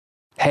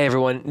Hey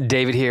everyone,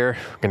 David here.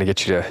 I'm going to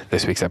get you to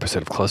this week's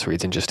episode of Close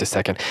Reads in just a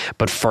second.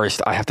 But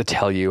first, I have to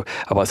tell you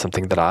about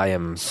something that I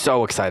am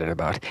so excited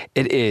about.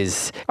 It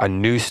is a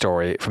news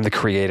story from the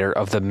creator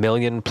of the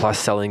million-plus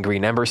selling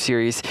Green Ember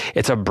series.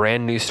 It's a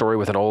brand new story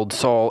with an old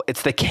soul.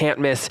 It's the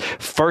can't-miss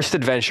first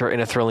adventure in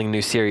a thrilling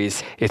new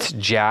series. It's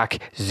Jack,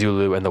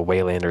 Zulu, and the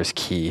Waylander's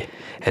Key,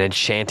 an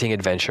enchanting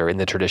adventure in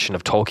the tradition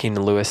of Tolkien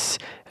and Lewis,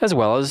 as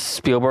well as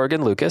Spielberg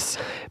and Lucas.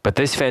 But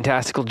this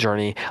fantastical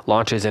journey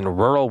launches in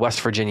rural West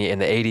Virginia in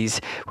the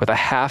 80s with a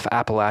half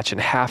Appalachian,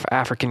 half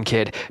African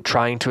kid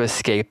trying to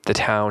escape the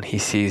town he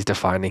sees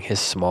defining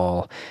his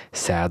small,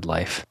 sad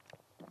life.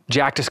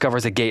 Jack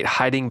discovers a gate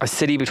hiding a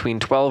city between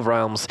 12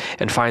 realms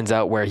and finds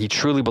out where he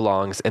truly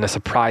belongs in a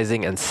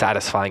surprising and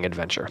satisfying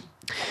adventure.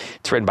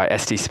 It's written by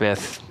S.D.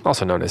 Smith,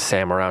 also known as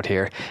Sam around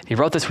here. He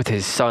wrote this with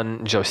his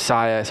son,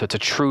 Josiah, so it's a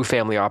true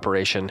family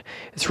operation.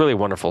 It's really a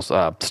wonderful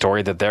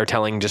story that they're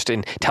telling just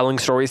in telling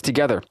stories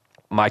together.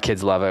 My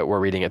kids love it.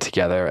 We're reading it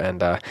together.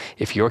 And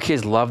if your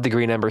kids love the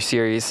Green Ember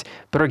series,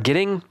 but are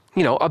getting,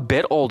 a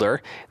bit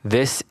older,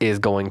 this is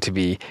going to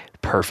be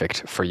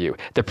perfect for you.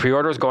 The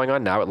pre-order is going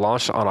on now. It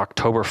launched on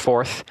October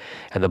 4th,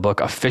 and the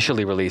book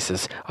officially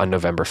releases on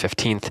November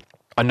 15th.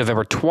 On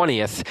November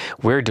 20th,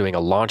 we're doing a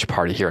launch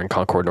party here in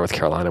Concord, North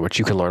Carolina, which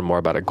you can learn more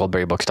about at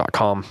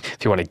goldberrybooks.com.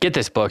 If you want to get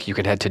this book, you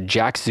can head to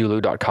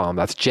jackzulu.com.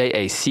 That's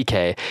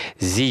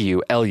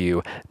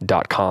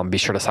jackzulu.com. Be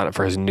sure to sign up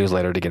for his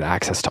newsletter to get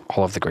access to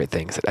all of the great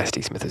things that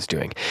S.D. Smith is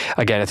doing.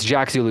 Again, it's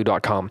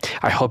jackzulu.com.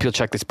 I hope you'll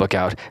check this book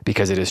out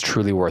because it is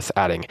truly worth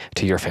adding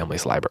to your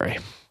family's library.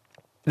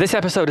 This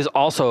episode is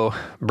also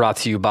brought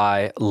to you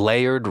by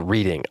Layered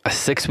Reading, a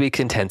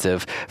 6-week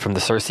intensive from the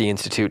CiRCE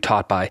Institute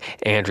taught by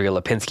Andrea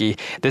Lipinski.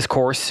 This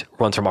course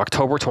runs from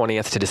October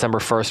 20th to December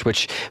 1st,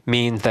 which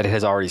means that it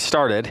has already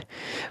started,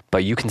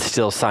 but you can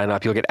still sign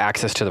up. You'll get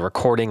access to the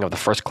recording of the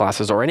first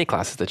classes or any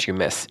classes that you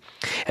miss.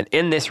 And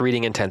in this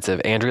reading intensive,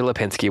 Andrea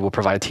Lipinski will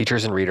provide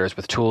teachers and readers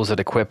with tools that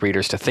equip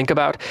readers to think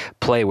about,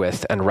 play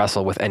with, and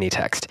wrestle with any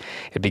text.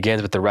 It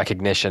begins with the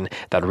recognition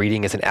that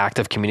reading is an act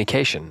of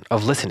communication,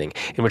 of listening,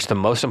 in which the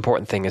most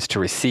important thing is to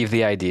receive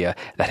the idea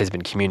that has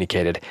been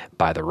communicated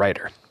by the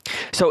writer.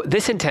 So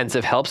this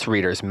intensive helps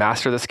readers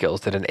master the skills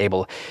that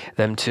enable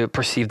them to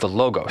perceive the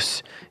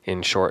logos,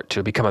 in short,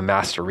 to become a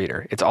master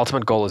reader. Its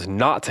ultimate goal is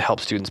not to help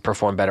students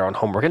perform better on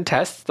homework and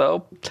tests,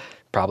 though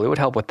probably would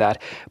help with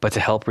that, but to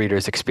help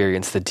readers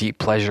experience the deep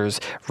pleasures,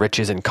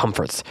 riches, and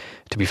comforts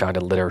to be found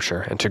in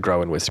literature and to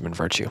grow in wisdom and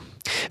virtue.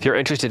 If you're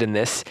interested in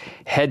this,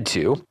 head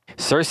to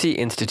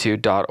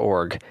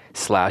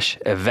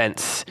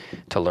circeinstitute.org/events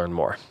to learn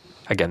more.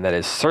 Again, that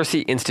is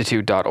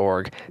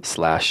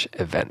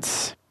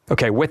circeinstitute.org/events.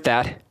 Okay, with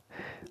that,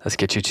 let's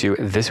get you to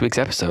this week's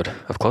episode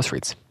of Close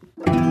Reads.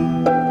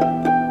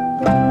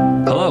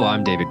 Hello,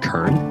 I'm David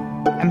Kern.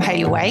 I'm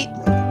Heidi White.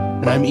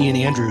 And I'm Ian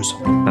Andrews.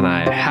 And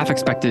I half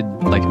expected,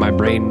 my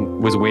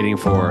brain was waiting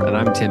for, and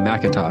I'm Tim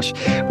McIntosh,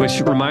 which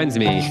reminds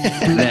me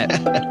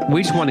that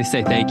we just want to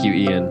say thank you,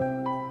 Ian,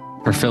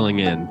 for filling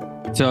in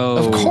so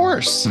of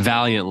course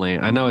valiantly.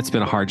 I know it's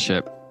been a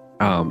hardship,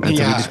 and so we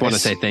just want to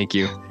say thank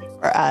you.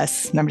 For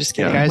us. No, I'm just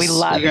kidding. Guys, we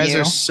love you. You guys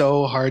are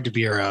so hard to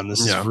be around.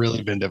 This has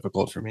really been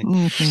difficult for me.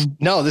 Mm-hmm.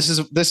 No, this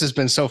has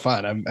been so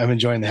fun. I'm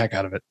enjoying the heck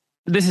out of it.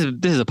 This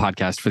is a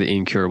podcast for the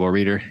incurable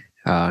reader,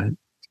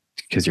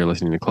 because you're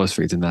listening to Close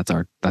Reads, and that's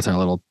our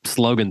little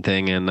slogan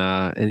thing. And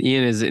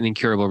Ian is an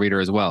incurable reader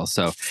as well.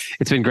 So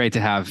it's been great to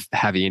have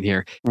Ian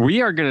here.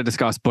 We are going to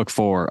discuss book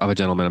 4 of A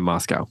Gentleman in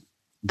Moscow.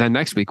 Then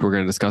next week we're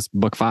going to discuss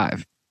book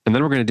 5. And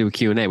then we're going to do a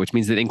Q&A, which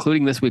means that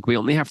including this week, we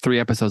only have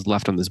 3 episodes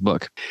left on this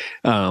book.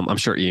 I'm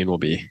sure Ian will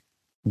be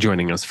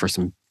joining us for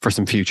some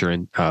future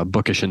and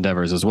bookish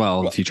endeavors as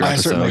well. Future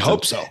episodes. I certainly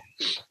hope so.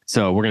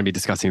 So we're going to be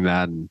discussing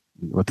that and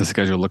what the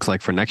schedule looks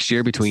like for next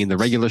year between the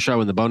regular show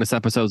and the bonus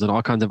episodes and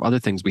all kinds of other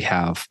things we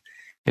have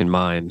in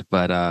mind.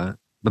 But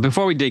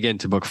before we dig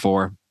into book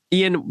 4,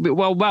 Ian,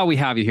 well, while we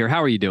have you here,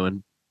 how are you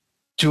doing?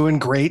 Doing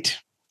great.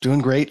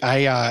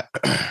 I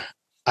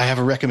have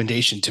a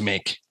recommendation to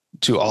make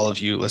to all of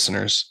you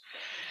listeners.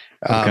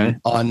 Okay.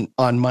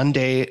 On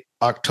Monday,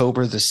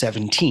 October the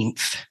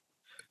 17th,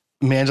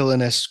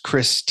 mandolinist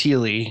Chris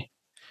Thile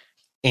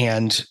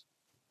and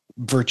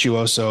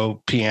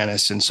virtuoso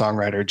pianist and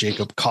songwriter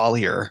Jacob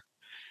Collier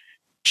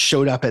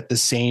showed up at the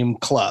same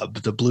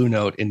club, the Blue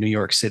Note in New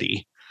York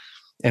City,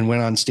 and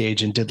went on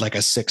stage and did like a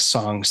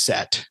 6-song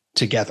set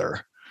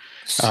together.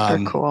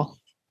 Super cool.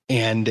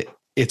 And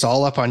it's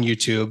all up on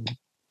YouTube.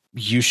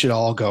 You should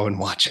all go and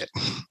watch it.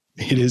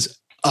 It is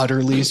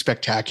utterly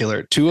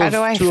spectacular. How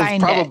do I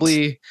find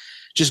it?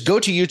 Just go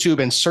to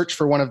YouTube and search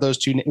for one of those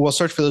two. We'll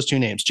search for those two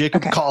names,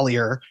 Jacob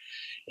Collier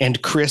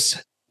and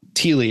Chris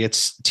Thile.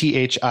 It's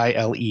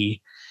Thile.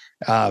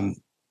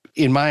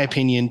 In my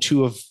opinion,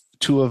 two of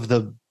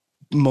the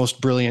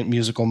most brilliant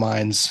musical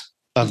minds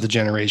of the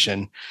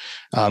generation.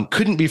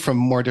 Couldn't be from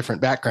more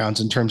different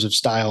backgrounds in terms of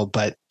style,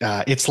 but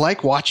it's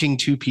like watching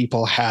two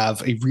people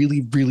have a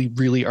really, really,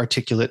 really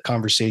articulate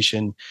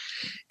conversation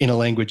in a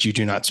language you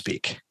do not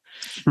speak.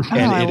 Oh,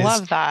 I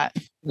love that.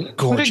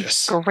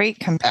 Gorgeous. What a great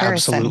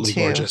comparison. Absolutely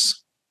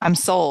gorgeous. I'm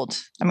sold.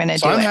 I'm going to do it.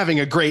 So I'm it. having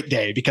a great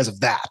day because of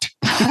that.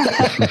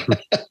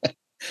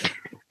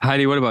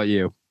 Heidi, what about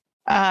you?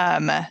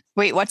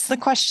 Wait, what's the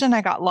question?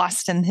 I got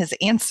lost in his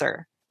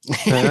answer.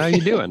 How are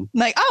you doing?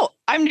 Like,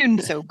 I'm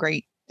doing so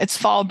great. It's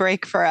fall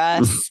break for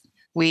us.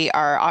 We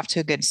are off to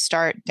a good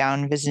start,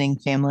 down visiting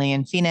family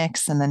in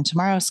Phoenix. And then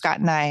tomorrow, Scott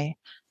and I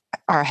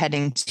are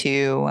heading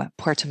to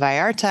Puerto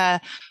Vallarta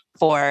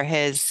for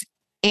his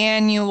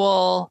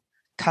annual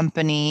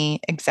company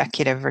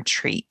executive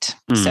retreat.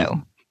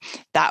 So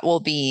that will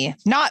be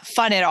not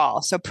fun at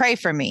all. So pray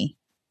for me.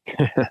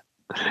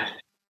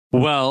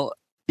 Well,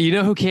 you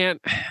know who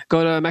can't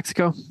go to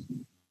Mexico?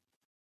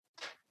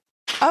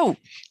 Oh,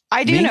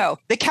 I do know.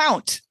 The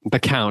Count. The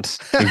Count.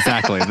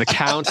 Exactly. The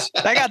Count.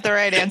 I got the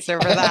right answer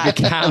for that.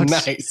 The Count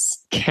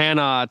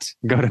cannot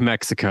go to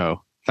Mexico.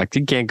 In fact,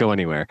 he can't go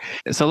anywhere.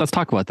 So let's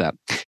talk about that.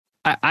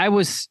 I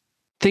was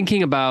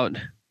thinking about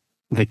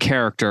the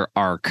character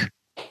arc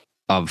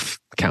of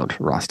Count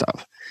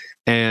Rostov.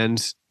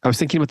 And I was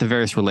thinking about the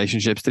various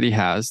relationships that he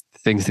has, the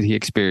things that he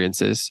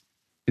experiences,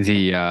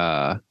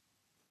 the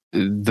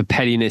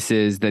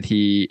pettinesses that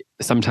he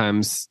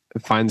sometimes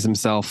finds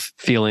himself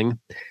feeling,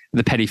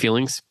 the petty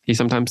feelings he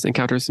sometimes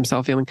encounters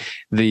himself feeling,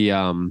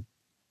 the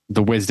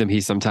wisdom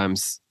he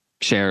sometimes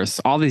shares,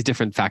 all these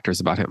different factors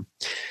about him.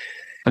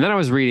 And then I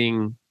was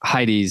reading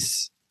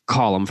Heidi's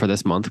column for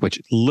this month,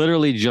 which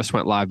literally just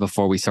went live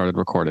before we started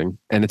recording.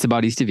 And it's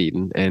about East of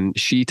Eden. And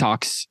she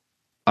talks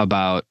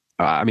about,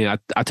 I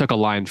took a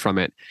line from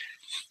it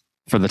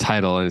for the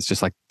title, and it's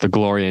just like the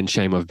glory and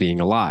shame of being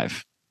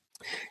alive.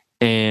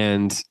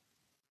 And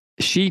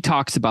she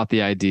talks about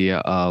the idea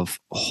of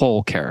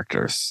whole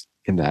characters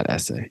in that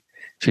essay.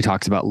 She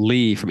talks about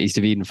Lee from East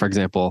of Eden, for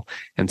example,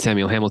 and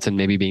Samuel Hamilton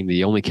maybe being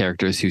the only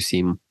characters who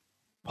seem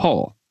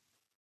whole.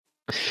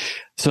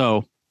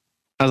 So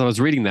as I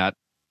was reading that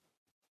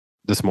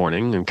this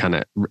morning and kind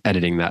of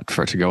editing that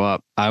for it to go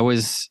up, I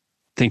was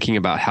thinking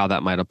about how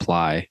that might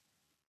apply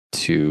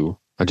to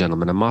A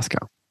Gentleman in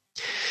Moscow.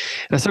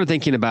 And I started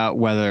thinking about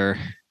whether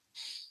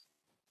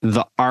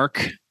the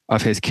arc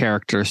of his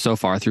character so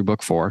far through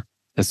book 4,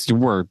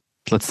 we're,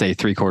 let's say,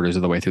 3/4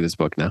 of the way through this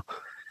book now,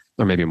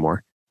 or maybe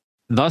more.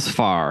 Thus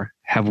far,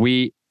 are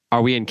we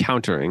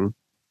encountering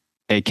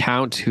a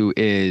Count who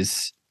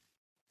is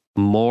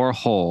more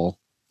whole,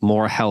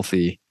 more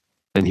healthy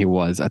than he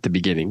was at the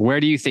beginning?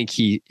 Where do you think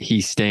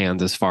he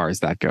stands as far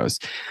as that goes?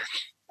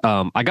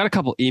 I got a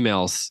couple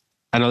emails.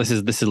 I know this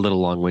is a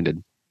little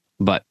long-winded,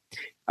 but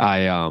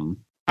I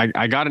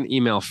got an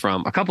email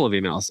from a couple of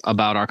emails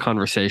about our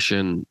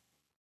conversation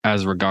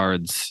as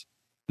regards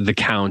the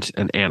Count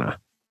and Anna.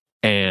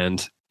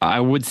 And I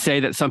would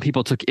say that some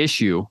people took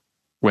issue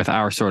with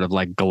our sort of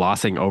like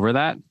glossing over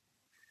that.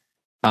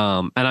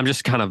 And I'm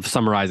just kind of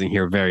summarizing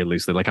here very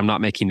loosely. Like, I'm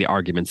not making the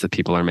arguments that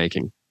people are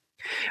making.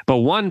 But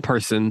one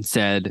person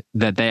said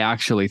that they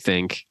actually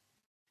think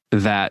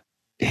that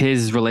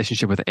his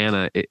relationship with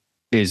Anna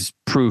is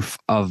proof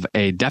of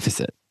a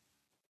deficit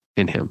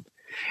in him.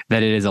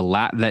 That it is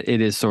that it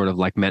is sort of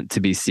like meant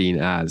to be seen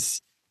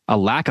as a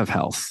lack of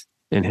health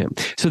in him.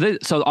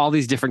 So all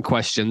these different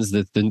questions,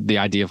 the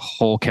idea of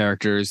whole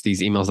characters,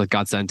 these emails that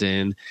got sent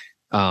in,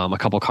 a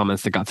couple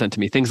comments that got sent to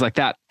me, things like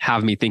that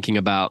have me thinking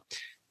about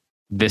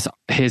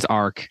his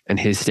arc and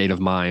his state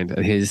of mind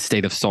and his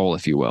state of soul,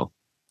 if you will.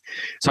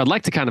 So I'd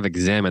like to kind of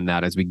examine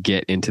that as we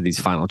get into these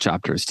final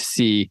chapters to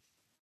see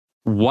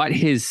what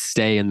his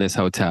stay in this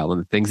hotel and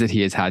the things that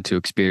he has had to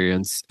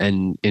experience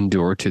and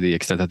endure, to the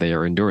extent that they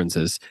are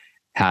endurances,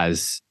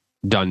 has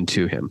done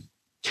to him.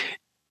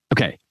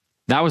 Okay,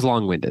 that was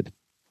long-winded.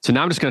 So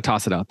now I'm just going to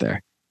toss it out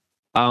there.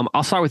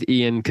 I'll start with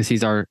Ian because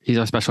he's our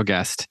special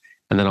guest,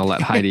 and then I'll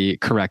let Heidi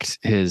correct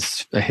the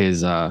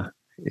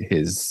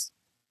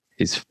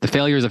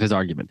failures of his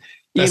argument.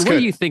 Ian, what do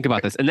you think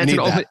about this? And that's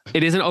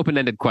it is an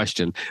open-ended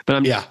question,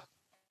 but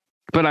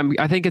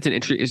I think it's an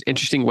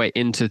interesting way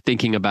into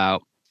thinking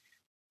about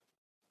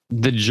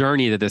the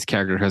journey that this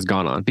character has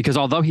gone on. Because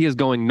although he is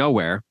going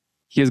nowhere,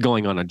 he is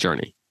going on a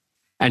journey,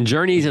 and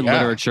journeys in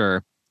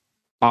literature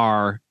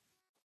are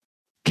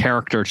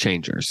character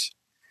changers.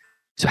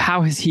 So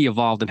how has he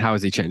evolved and how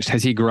has he changed?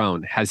 Has he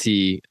grown? How is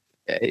he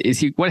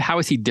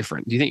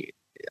different? Do you think?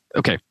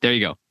 Okay, there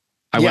you go.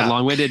 I went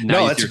long-winded.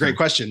 No, that's a great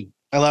question.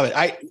 I love it.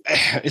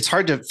 It's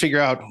hard to figure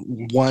out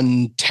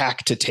one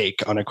tack to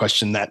take on a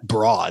question that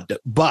broad,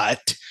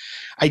 but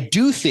I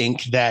do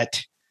think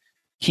that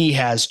he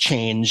has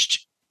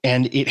changed,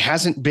 and it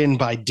hasn't been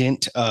by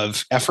dint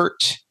of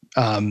effort.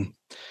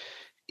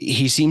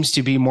 He seems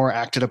to be more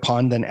acted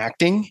upon than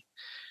acting,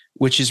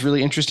 which is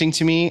really interesting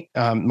to me.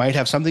 Might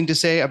have something to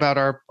say about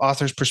our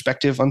author's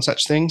perspective on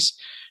such things.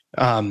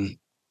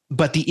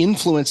 But the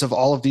influence of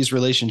all of these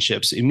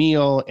relationships,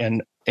 Emil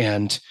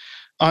and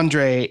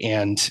Andre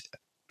and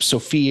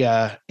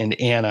Sophia and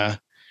Anna,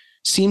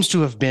 seems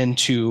to have been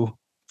to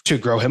to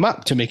grow him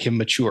up, to make him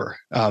mature.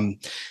 The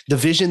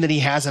vision that he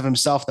has of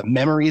himself, the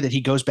memory that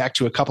he goes back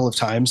to a couple of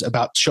times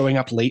about showing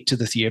up late to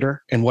the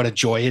theater and what a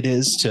joy it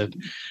is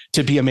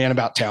to be a man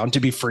about town, to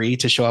be free,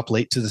 to show up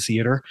late to the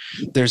theater.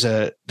 There's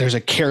a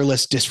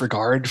careless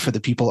disregard for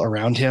the people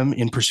around him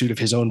in pursuit of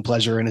his own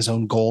pleasure and his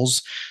own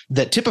goals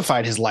that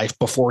typified his life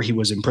before he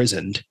was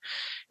imprisoned.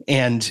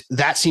 And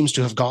that seems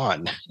to have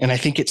gone. And I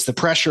think it's the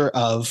pressure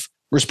of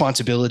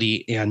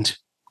responsibility and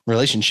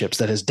relationships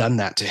that has done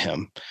that to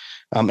him.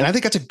 And I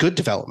think that's a good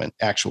development,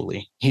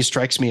 actually. He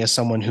strikes me as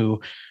someone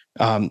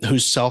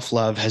whose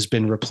self-love has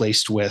been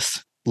replaced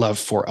with love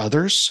for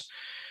others.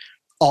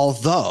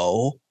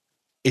 Although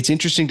it's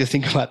interesting to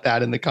think about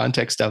that in the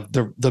context of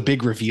the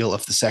big reveal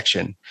of the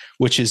section,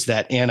 which is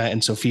that Anna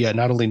and Sophia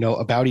not only know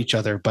about each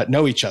other, but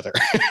know each other,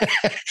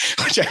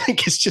 which I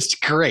think is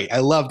just great. I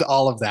loved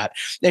all of that.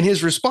 And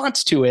his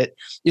response to it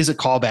is a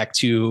callback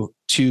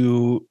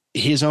to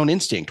his own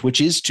instinct,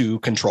 which is to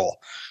control,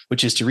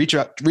 which is to reach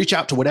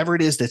out to whatever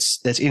it is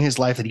that's in his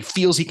life that he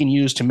feels he can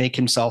use to make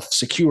himself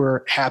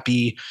secure,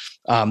 happy,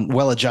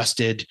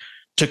 well-adjusted,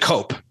 to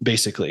cope,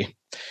 basically,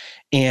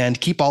 and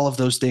keep all of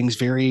those things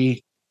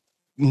very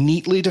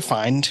neatly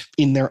defined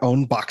in their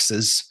own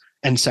boxes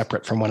and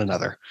separate from one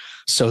another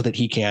so that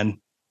he can,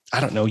 I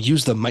don't know,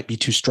 use them might be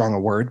too strong a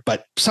word,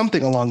 but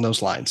something along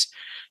those lines.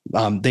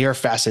 They are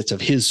facets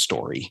of his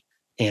story,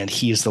 and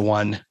he is the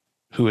one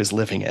who is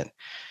living it.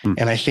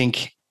 And I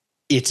think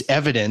it's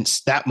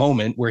evidence, that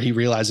moment where he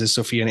realizes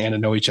Sophia and Anna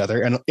know each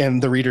other,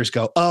 and the readers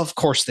go, of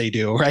course they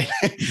do, right?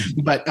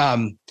 But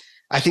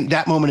I think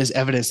that moment is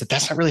evidence that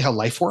that's not really how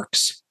life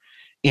works.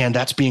 And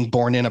that's being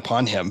borne in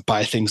upon him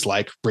by things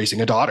like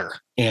raising a daughter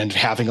and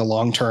having a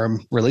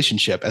long-term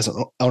relationship, as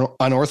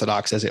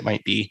unorthodox as it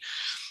might be.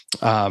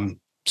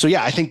 So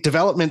yeah, I think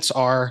developments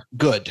are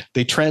good.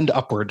 They trend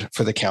upward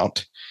for the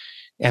Count.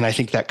 And I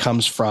think that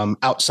comes from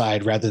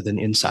outside rather than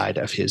inside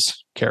of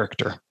his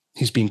character.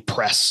 He's being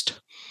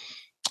pressed,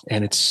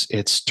 and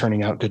it's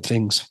turning out good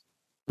things.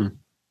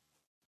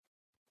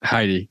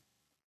 Heidi,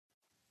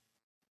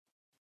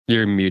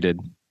 you're muted,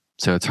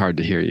 so it's hard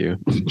to hear you.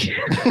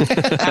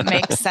 That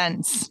makes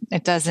sense.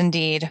 It does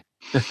indeed.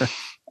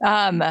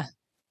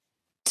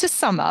 To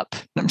sum up,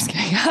 I'm just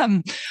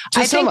kidding.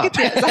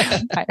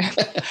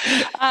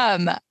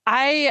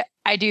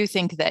 I do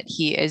think that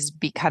he is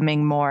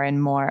becoming more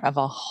and more of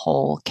a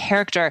whole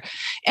character,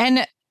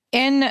 and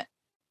in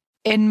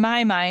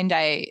my mind,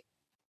 I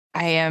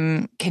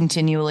am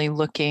continually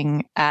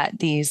looking at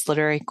these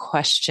literary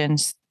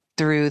questions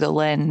through the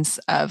lens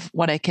of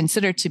what I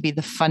consider to be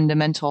the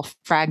fundamental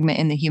fragment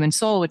in the human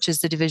soul, which is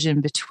the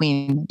division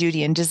between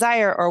duty and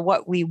desire, or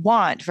what we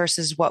want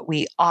versus what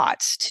we ought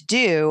to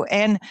do.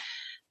 And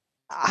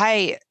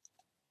I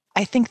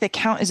think the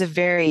Count is a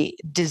very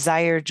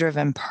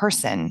desire-driven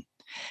person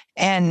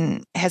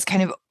and has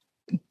kind of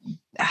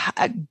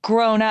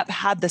grown up,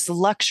 had this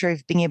luxury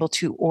of being able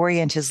to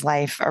orient his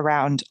life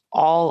around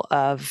all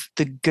of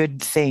the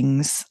good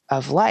things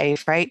of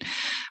life, right?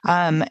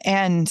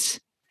 And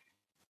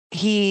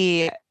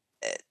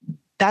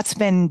that's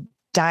been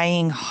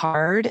dying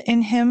hard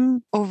in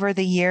him over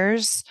the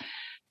years,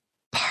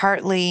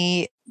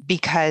 partly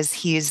because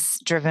he's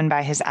driven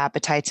by his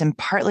appetites and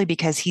partly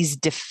because he's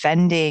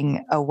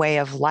defending a way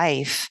of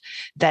life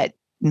that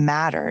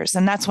matters.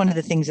 And that's one of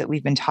the things that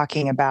we've been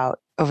talking about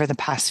over the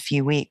past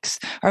few weeks.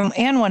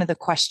 And one of the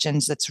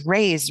questions that's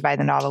raised by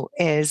the novel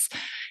is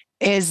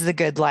the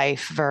good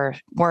life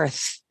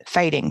worth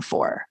fighting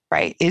for,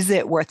 right? Is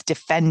it worth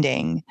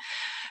defending?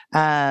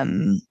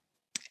 And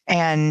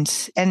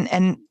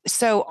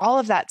so all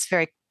of that's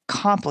very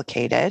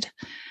complicated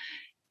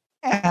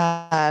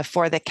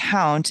for the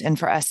Count and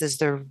for us as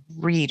the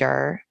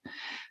reader.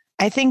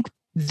 I think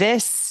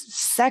this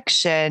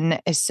section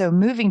is so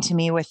moving to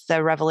me with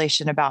the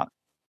revelation about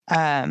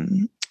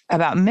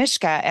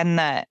Mishka and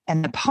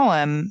the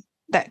poem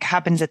that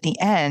happens at the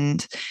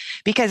end,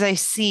 because I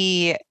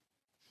see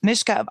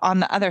Mishka on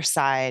the other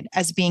side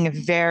as being a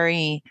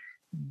very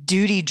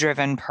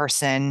duty-driven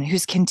person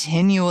who's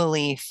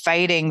continually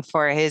fighting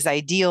for his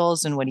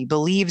ideals and what he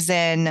believes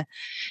in.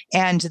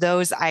 And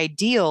those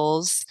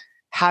ideals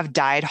have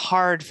died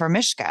hard for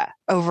Mishka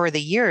over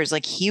the years.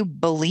 Like, he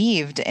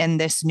believed in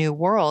this new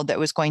world that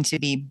was going to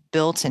be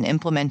built and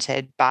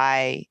implemented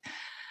by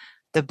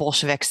the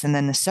Bolsheviks and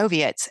then the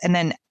Soviets. And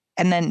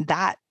then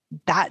that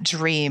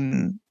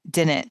dream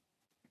didn't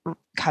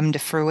come to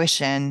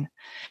fruition.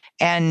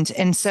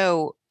 And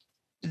so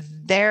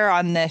they're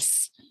on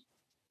this,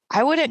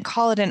 I wouldn't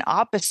call it an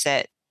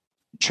opposite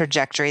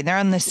trajectory. They're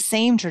on the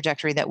same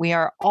trajectory that we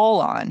are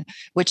all on,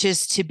 which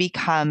is to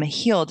become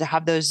healed, to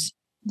have those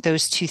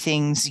two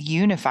things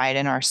unified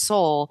in our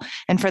soul.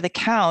 And for the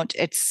Count,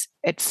 it's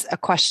a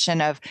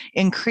question of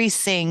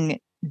increasing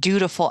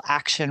dutiful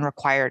action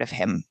required of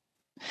him.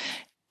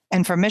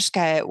 And for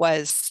Mishka, it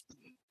was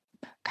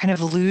kind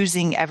of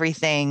losing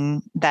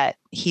everything that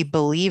he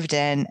believed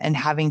in and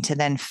having to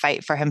then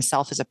fight for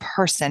himself as a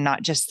person,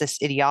 not just this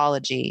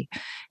ideology.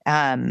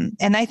 And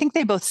I think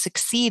they both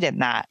succeed in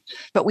that,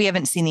 but we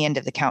haven't seen the end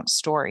of the Count's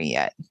story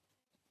yet.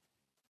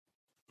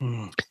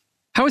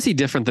 How is he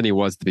different than he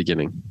was at the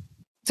beginning?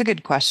 It's a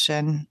good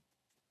question.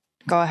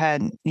 Go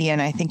ahead, Ian.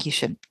 I think you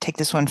should take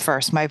this one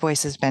first. My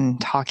voice has been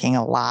talking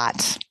a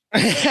lot. I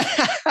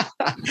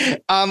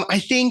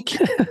think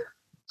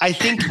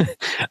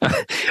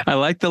I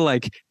like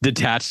the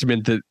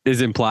detachment that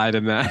is implied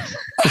in that.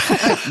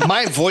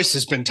 my voice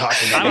has been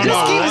talking. I don't Just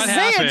know keep what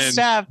saying happened.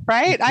 stuff,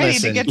 right? I need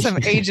Listen. to get some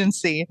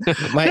agency.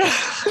 My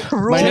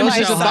Rule nose is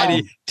myself. about-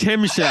 Heidi,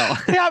 Tim Shell.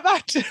 Yeah, I'm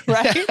about to,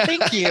 right?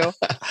 Thank you.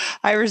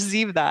 I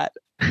received that.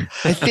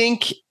 I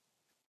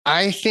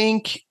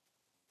think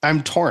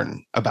I'm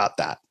torn about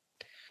that.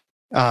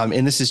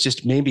 And this is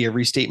just maybe a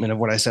restatement of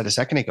what I said a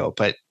second ago,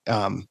 but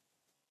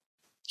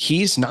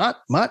he's not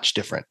much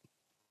different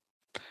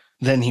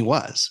than he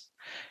was.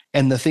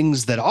 And the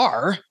things that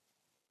are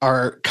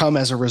come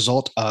as a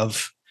result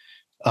of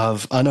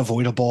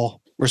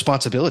unavoidable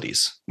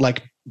responsibilities,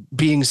 like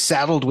being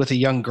saddled with a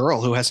young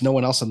girl who has no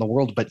one else in the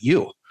world but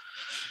you.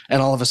 And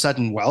all of a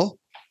sudden, well,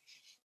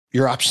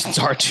 your options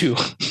are to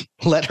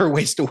let her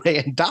waste away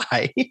and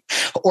die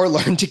or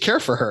learn to care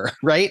for her,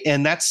 right?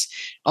 And that's,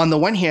 on the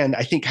one hand,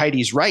 I think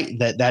Heidi's right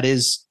that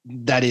is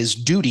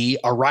duty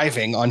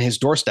arriving on his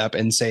doorstep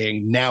and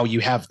saying, now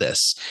you have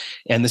this,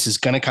 and this is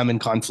going to come in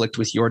conflict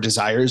with your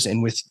desires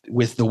and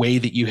with the way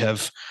that you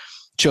have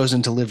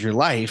chosen to live your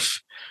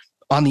life.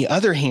 On the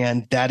other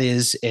hand, that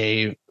is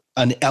an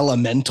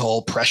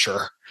elemental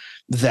pressure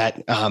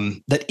that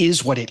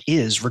is what it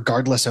is,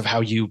 regardless of how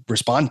you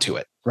respond to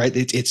it, right?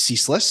 It's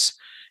ceaseless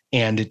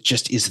and it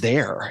just is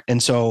there.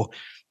 And so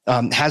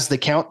has the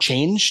count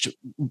changed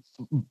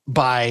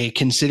by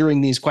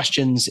considering these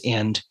questions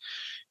and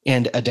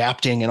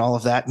adapting and all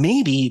of that?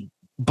 Maybe,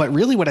 but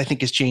really what I think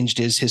has changed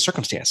is his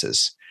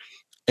circumstances.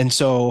 And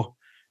so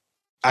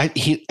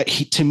he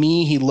to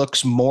me, he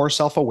looks more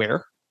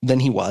self-aware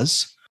than he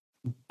was.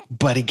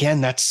 But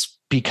again, that's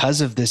because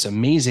of this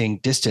amazing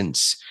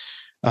distance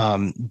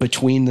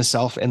between the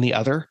self and the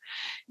other,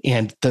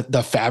 and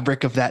the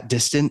fabric of that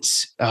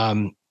distance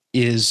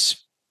is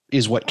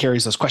what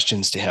carries those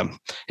questions to him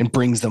and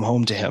brings them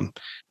home to him.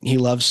 He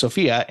loves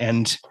Sophia,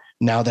 and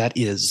now that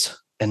is,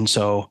 and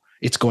so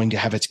it's going to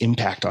have its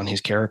impact on his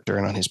character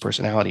and on his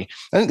personality.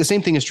 I think the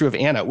same thing is true of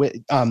Anna.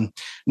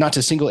 Not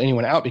to single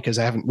anyone out because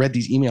I haven't read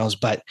these emails,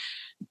 but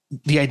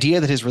the idea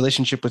that his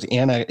relationship with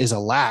Anna is a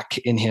lack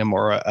in him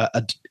or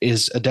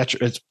is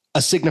a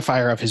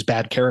signifier of his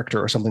bad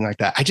character or something like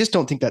that. I just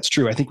don't think that's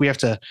true. I think we have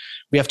to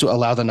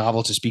allow the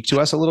novel to speak to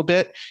us a little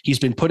bit. He's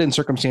been put in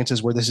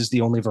circumstances where this is the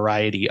only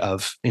variety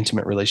of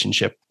intimate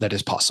relationship that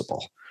is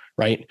possible,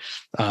 right?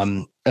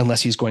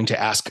 Unless he's going to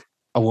ask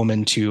a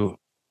woman to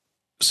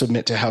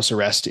submit to house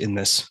arrest in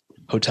this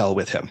hotel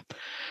with him.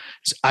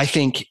 So I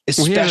think,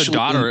 especially, he has a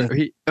daughter.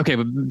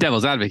 But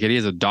devil's advocate, he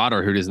has a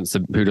daughter who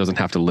doesn't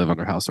have to live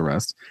under house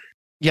arrest.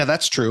 Yeah,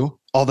 that's true.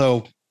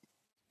 Although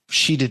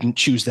she didn't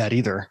choose that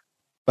either.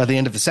 By the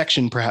end of the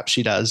section, perhaps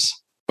she does.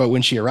 But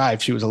when she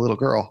arrived, she was a little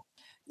girl.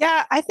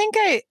 Yeah, I think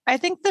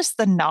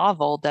the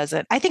novel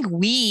doesn't. I think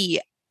we,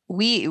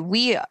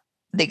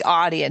 the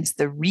audience,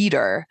 the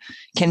reader,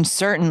 can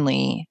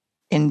certainly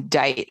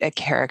indict a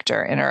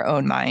character in our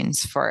own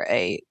minds for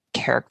a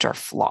character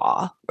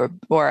flaw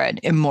or an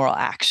immoral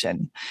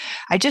action.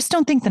 I just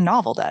don't think the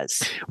novel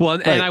does. Well,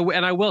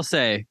 and I will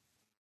say,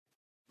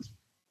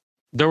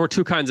 there were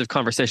two kinds of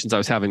conversations I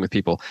was having with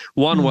people.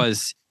 One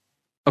was,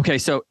 okay,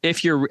 so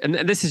if you're, and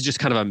this is just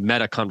kind of a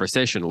meta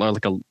conversation, or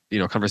like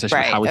a conversation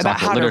right, about how we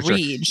talk about literature, to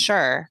read,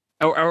 sure,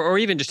 or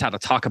even just how to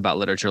talk about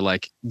literature.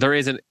 Like there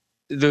isn't.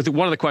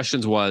 One of the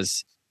questions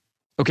was,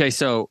 okay,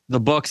 so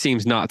the book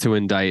seems not to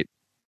indict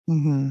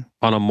on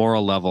a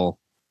moral level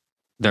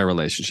their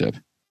relationship,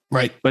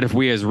 right? But if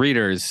we as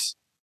readers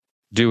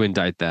do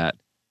indict that,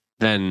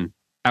 then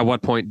at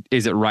what point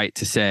is it right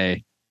to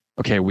say,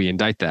 okay, we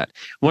indict that?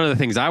 One of the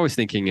things I was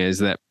thinking is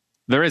that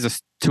there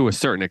is to a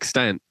certain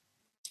extent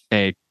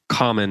a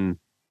common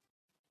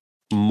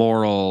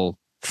moral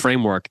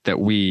framework that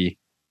we,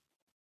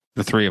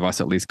 the three of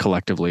us at least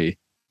collectively,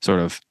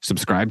 sort of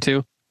subscribe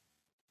to.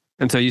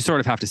 And so you sort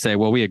of have to say,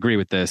 well, we agree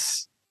with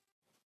this.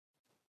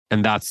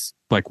 And that's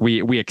like,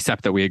 we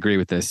accept that we agree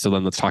with this. So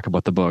then let's talk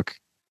about the book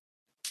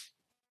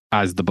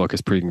as the book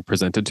is being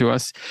presented to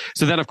us.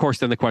 So then, of course,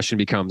 then the question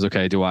becomes,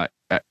 okay, do I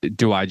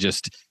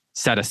just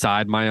set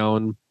aside my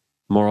own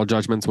moral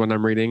judgments when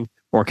I'm reading?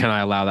 Or can I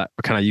allow that?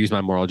 Or can I use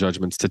my moral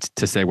judgments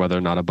to say whether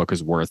or not a book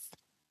is worth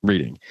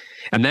reading?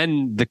 And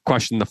then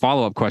the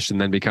follow-up question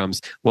then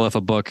becomes, well,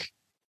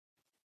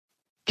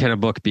 can a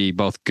book be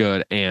both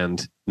good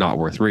and not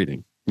worth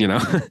reading?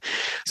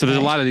 So there's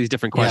a lot of these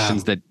different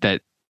questions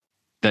that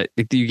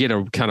you get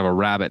a kind of a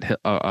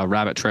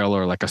rabbit trail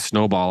or like a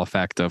snowball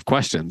effect of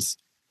questions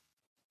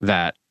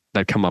that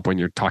come up when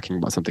you're talking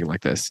about something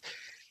like this.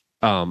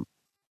 So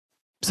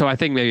I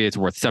think maybe it's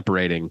worth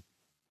separating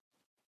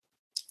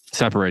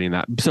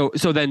that.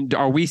 So then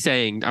are we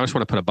saying, I just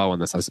want to put a bow on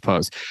this, I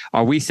suppose.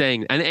 Are we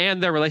saying,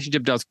 and their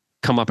relationship does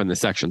come up in this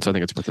section, so I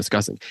think it's worth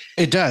discussing.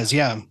 It does,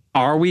 yeah.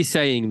 Are we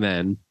saying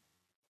then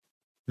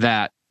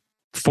that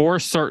for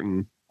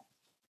certain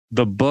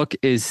the book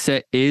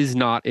is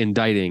not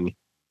indicting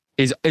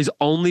is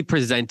only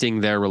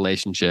presenting their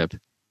relationship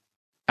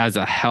as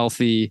a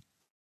healthy,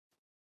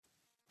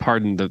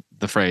 pardon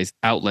the phrase,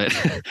 outlet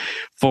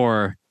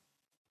for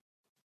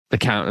the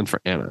Count and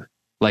for Anna.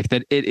 Like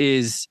that it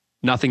is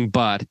nothing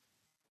but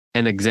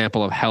an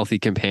example of healthy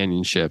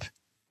companionship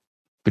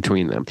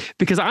between them.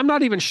 Because I'm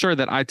not even sure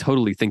that I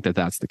totally think that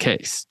that's the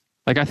case.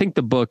 Like I think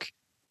the book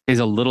is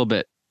a little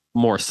bit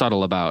more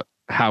subtle about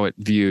how it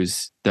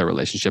views their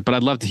relationship. But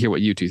I'd love to hear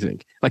what you two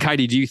think. Like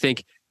Heidi, do you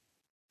think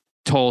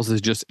Towles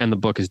is just, and the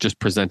book is just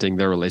presenting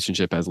their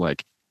relationship as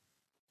like,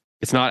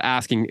 it's not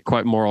asking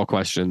quite moral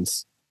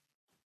questions,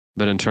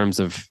 but in terms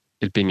of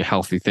it being a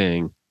healthy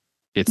thing,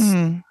 it's...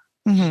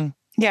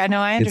 Yeah, no,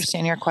 I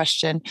understand your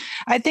question.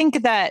 I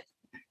think that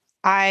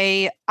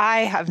I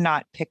have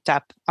not picked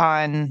up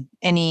on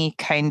any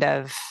kind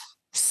of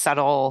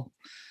subtle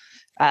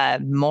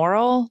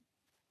moral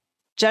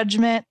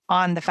judgment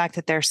on the fact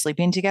that they're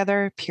sleeping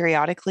together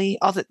periodically.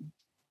 Although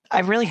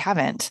I really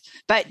haven't,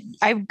 but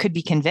I could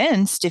be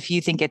convinced if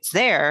you think it's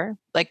there,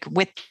 like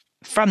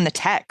from the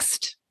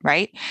text,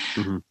 right?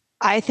 Mm-hmm.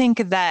 I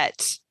think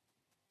that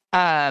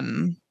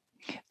the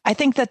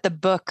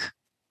book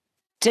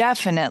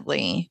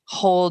definitely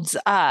holds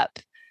up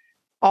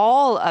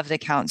all of the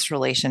Count's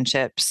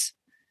relationships.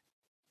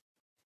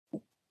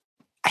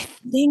 I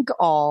think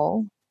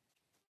all,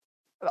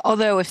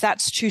 although if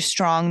that's too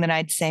strong, then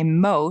I'd say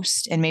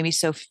most, and maybe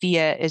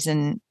Sophia is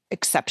an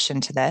exception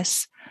to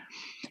this.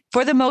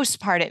 For the most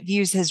part, it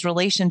views his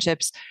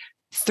relationships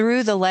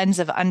through the lens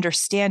of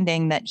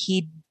understanding that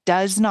he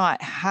does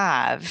not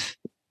have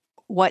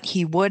what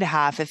he would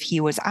have if he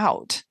was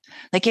out.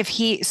 Like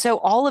so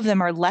all of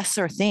them are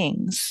lesser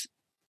things.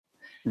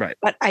 Right.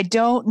 But I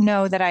don't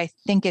know that I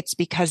think it's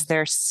because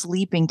they're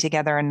sleeping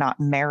together and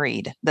not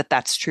married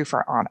that's true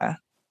for Anna.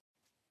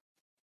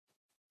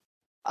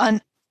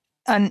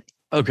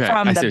 Okay,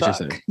 from I the see what you're book.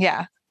 saying.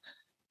 Yeah.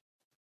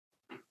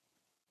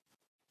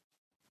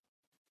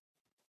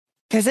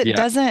 Because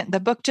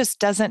the book just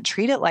doesn't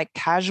treat it like a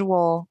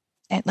casual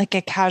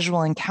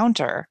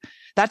encounter.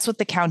 That's what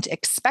the Count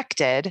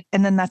expected.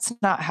 And then that's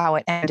not how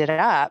it ended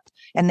up.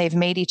 And they've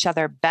made each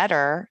other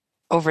better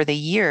over the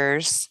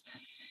years.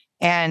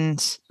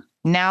 And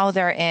now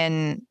they're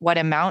in what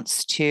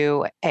amounts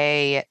to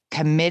a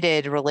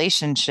committed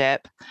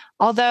relationship.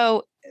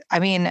 Although, I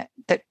mean,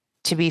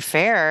 to be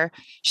fair,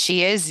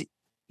 she is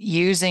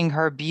using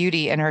her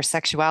beauty and her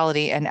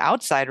sexuality and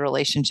outside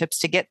relationships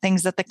to get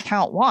things that the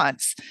Count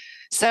wants.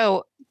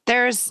 So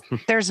there's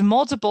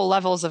multiple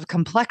levels of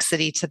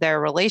complexity to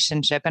their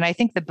relationship. And I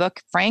think the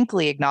book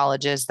frankly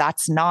acknowledges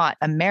that's not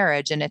a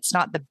marriage and it's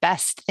not the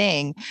best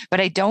thing.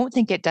 But I don't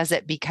think it does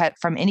it because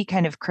from any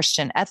kind of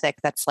Christian ethic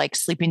that's like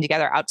sleeping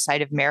together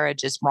outside of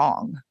marriage is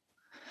wrong.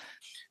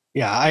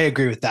 Yeah, I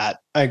agree with that.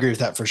 I agree with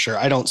that for sure.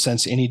 I don't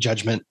sense any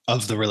judgment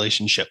of the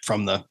relationship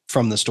from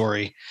the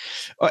story.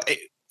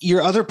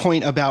 Your other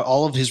point about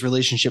all of his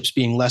relationships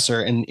being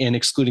lesser and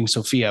excluding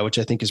Sophia, which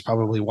I think is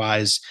probably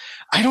wise.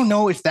 I don't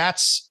know if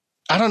that's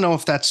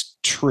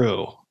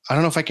true. I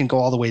don't know if I can go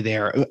all the way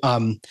there.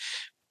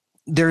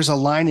 There's a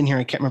line in here,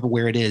 I can't remember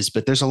where it is,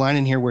 but there's a line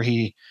in here where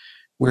he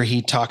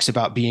talks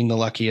about being the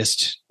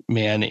luckiest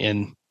man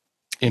in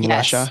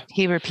Russia.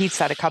 He repeats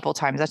that a couple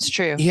times. That's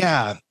true.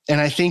 Yeah. And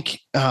I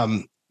think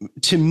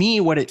to me,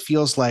 what it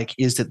feels like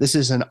is that this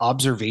is an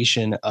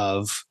observation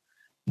of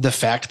the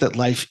fact that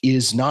life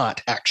is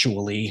not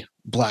actually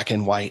black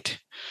and white.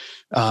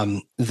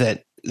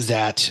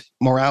 That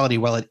morality,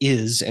 while it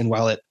is, and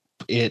while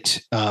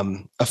it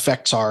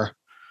affects our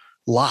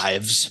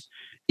lives,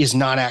 is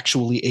not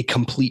actually a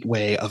complete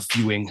way of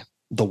viewing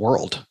the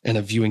world and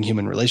of viewing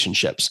human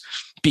relationships.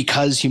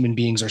 Because human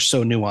beings are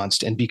so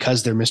nuanced and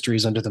because they're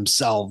mysteries unto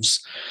themselves,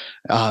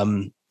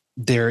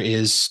 there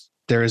is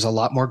a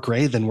lot more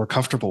gray than we're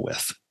comfortable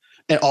with.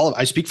 And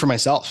I speak for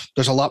myself.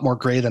 There's a lot more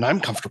gray than I'm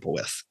comfortable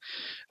with.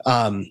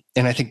 And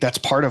I think that's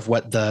part of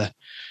what the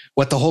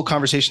whole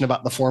conversation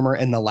about the former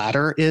and the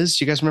latter is.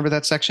 You guys remember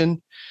that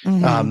section?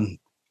 Mm-hmm.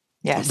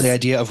 Yes. The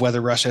idea of whether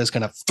Russia is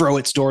going to throw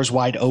its doors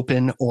wide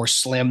open or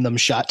slam them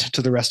shut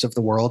to the rest of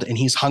the world. And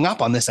he's hung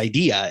up on this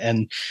idea.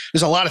 And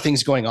there's a lot of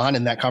things going on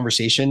in that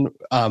conversation.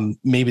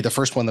 Maybe the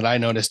first one that I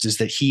noticed is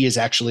that he is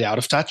actually out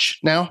of touch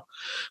now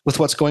with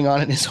what's going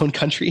on in his own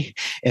country.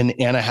 And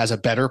Anna has a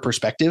better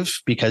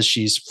perspective because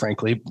she's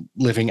frankly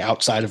living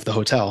outside of the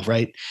hotel.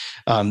 Right.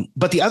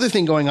 But the other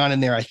thing going on in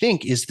there, I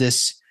think, is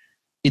this,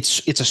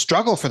 it's a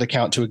struggle for the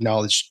Count to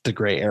acknowledge the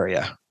gray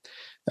area.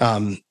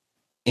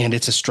 And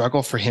it's a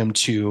struggle for him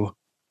to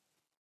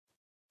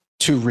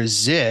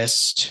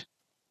resist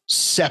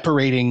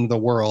separating the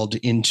world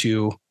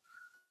into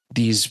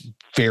these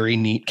very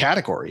neat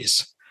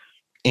categories.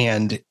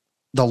 And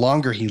the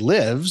longer he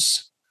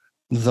lives,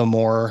 the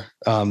more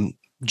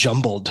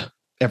jumbled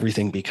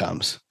everything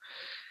becomes.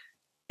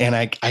 And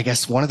I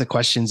guess one of the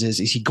questions is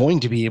he going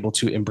to be able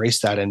to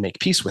embrace that and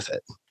make peace with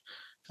it?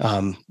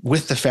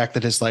 With the fact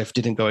that his life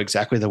didn't go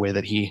exactly the way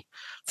that he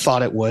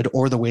thought it would,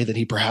 or the way that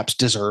he perhaps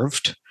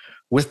deserved,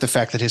 with the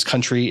fact that his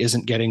country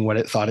isn't getting what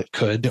it thought it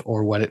could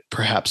or what it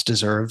perhaps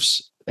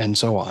deserves, and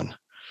so on.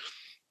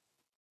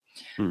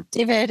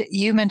 David,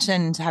 you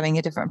mentioned having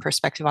a different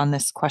perspective on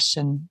this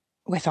question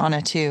with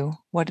Anna too.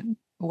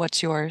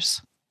 What's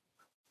yours?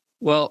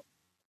 Well,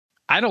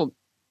 I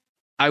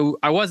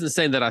wasn't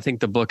saying that I think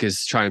the book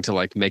is trying to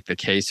like make the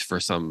case for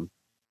some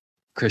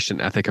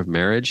Christian ethic of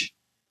marriage.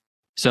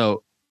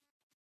 So,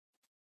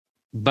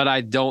 but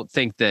I don't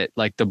think that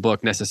like the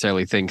book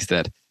necessarily thinks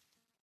that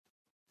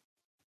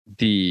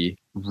the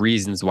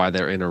reasons why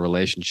they're in a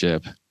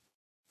relationship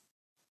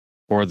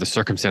or the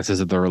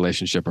circumstances of the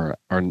relationship are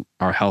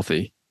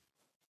healthy.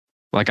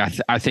 Like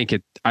I think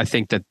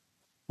that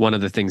one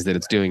of the things that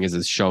it's doing is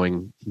it's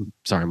showing.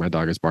 Sorry, my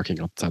dog is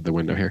barking outside the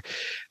window here,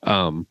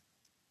 and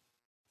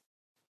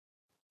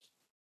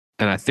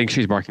I think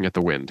she's barking at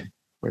the wind,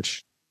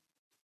 which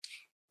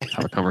I'll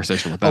have a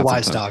conversation with that. A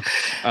wise sometime. dog.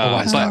 A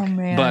wise dog.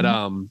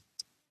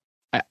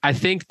 But I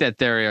think that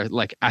there are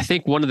like I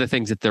think one of the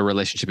things that their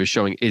relationship is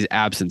showing is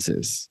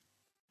absences.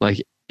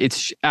 Like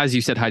it's as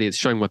you said, Heidi, it's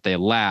showing what they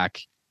lack,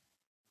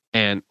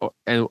 and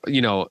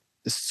you know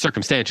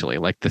circumstantially,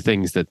 like the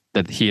things that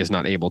he is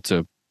not able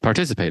to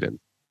participate in.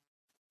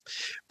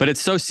 But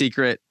it's so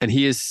secret, and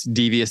he is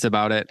devious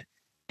about it,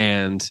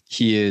 and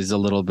he is a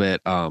little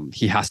bit.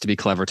 He has to be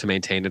clever to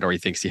maintain it, or he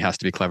thinks he has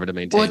to be clever to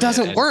maintain it. Well, it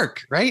doesn't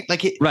work, right?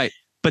 Like right.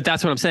 But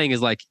that's what I'm saying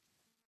is like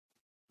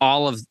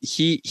all of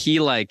he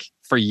like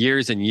for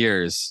years and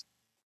years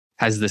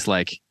has this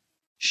like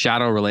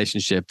shadow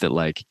relationship that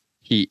like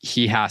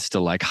he has to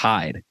like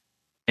hide,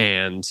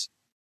 and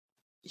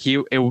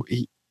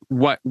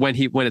when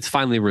it's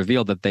finally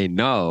revealed that they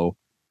know,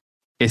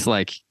 it's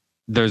like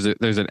there's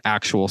an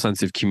actual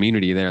sense of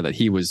community there that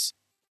he was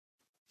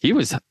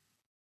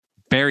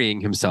burying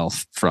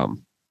himself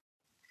from,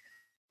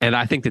 and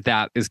I think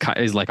that is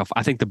like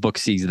I think the book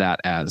sees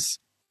that as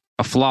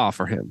a flaw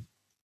for him.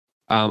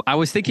 I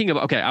was thinking of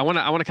I want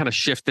to kind of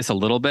shift this a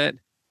little bit.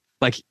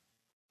 Like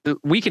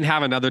we can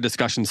have another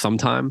discussion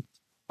sometime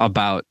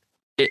about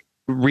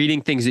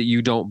reading things that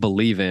you don't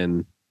believe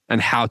in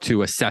and how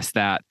to assess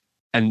that,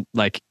 and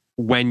like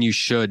when you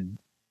should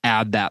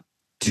add that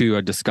to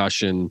a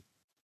discussion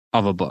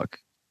of a book.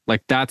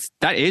 Like that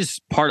is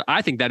part.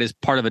 I think that is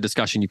part of a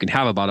discussion you can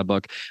have about a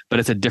book,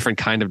 but it's a different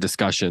kind of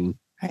discussion.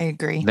 I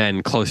agree.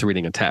 Than close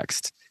reading a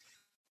text.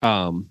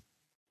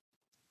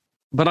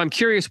 But I'm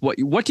curious,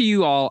 what do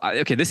you all?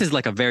 Okay, this is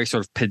like a very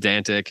sort of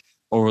pedantic,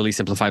 overly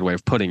simplified way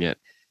of putting it.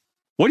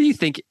 What do you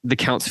think the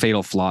Count's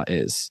fatal flaw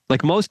is?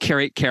 Like most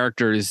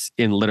characters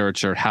in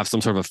literature have some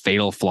sort of a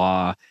fatal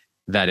flaw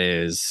that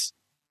is,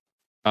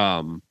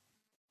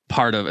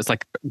 part of. It's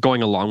like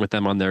going along with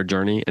them on their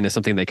journey, and it's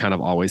something they kind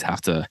of always have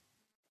to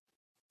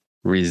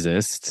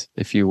resist,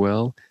 if you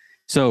will.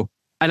 So.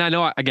 And I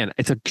know, again,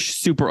 it's a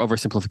super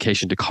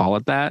oversimplification to call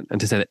it that and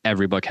to say that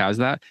every book has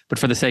that. But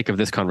for the sake of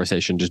this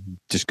conversation,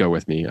 just go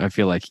with me. I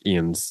feel like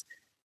Ian's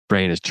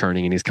brain is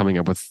churning and he's coming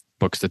up with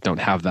books that don't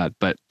have that.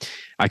 But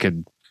I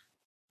could,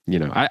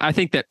 I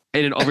think that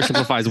in an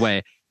oversimplified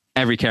way,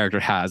 every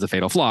character has a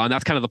fatal flaw. And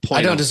that's kind of the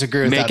point. I don't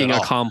disagree with making that at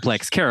a all.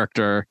 complex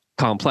character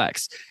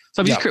complex.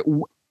 So I'm just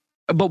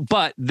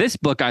but this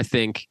book, I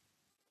think,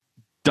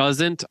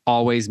 doesn't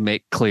always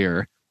make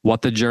clear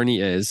what the journey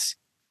is,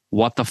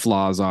 what the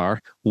flaws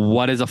are,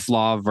 what is a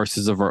flaw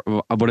versus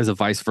what is a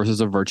vice versus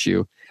a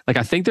virtue. Like,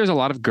 I think there's a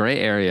lot of gray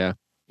area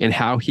in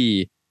how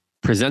he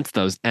presents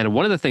those. And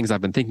one of the things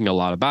I've been thinking a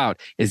lot about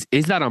is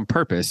that on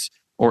purpose,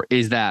 or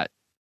is that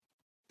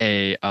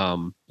a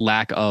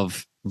lack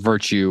of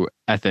virtue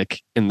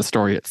ethic in the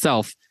story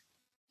itself?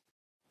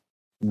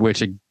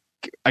 Which,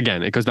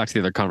 again, it goes back to the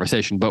other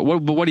conversation. But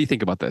what do you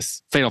think about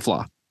this fatal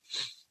flaw?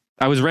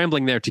 I was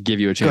rambling there to give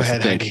you a chance to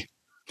think. Heidi.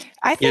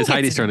 I think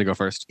Heidi's turn to go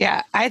first.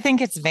 Yeah, I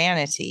think it's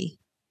vanity.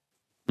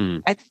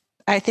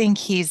 I think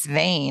he's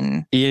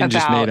vain. Ian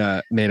just made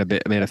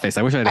a face.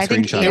 I wish I had a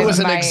screenshot. It was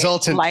an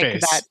exultant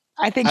face.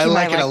 I think he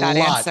might like it a lot.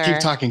 Answer.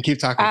 Keep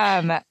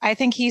talking. I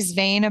think he's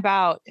vain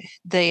about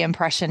the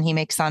impression he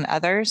makes on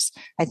others.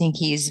 I think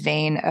he's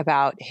vain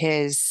about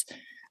his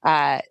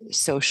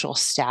social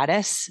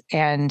status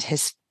and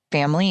his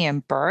family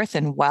and birth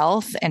and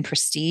wealth and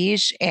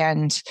prestige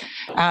and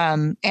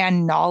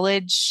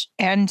knowledge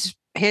and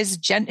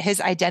his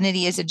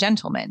identity as a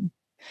gentleman,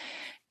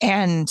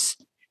 and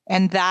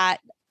that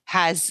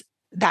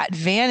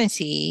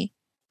vanity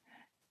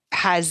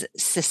has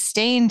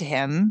sustained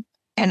him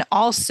and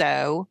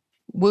also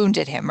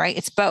wounded him, right?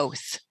 It's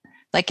both.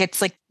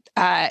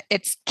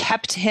 It's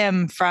kept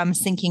him from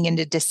sinking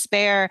into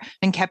despair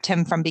and kept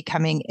him from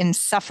becoming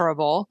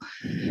insufferable,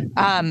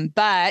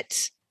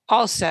 but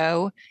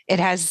also it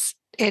has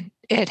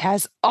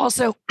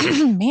also,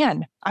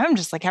 man, I'm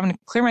just like having to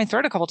clear my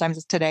throat a couple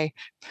times today.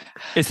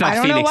 It's not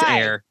Phoenix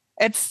air.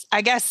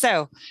 I guess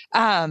so.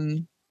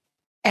 And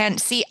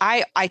see,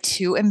 I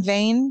too am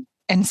vain.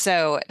 And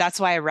so that's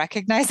why I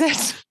recognize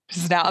it.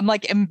 Now I'm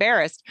like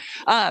embarrassed.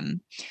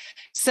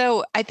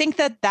 So I think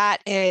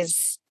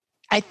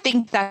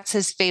that's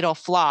his fatal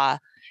flaw.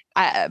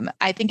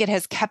 I think it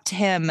has kept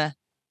him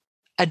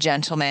a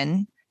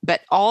gentleman,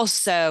 but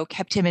also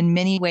kept him in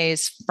many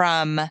ways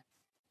from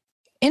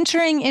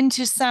entering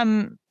into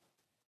some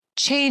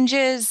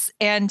changes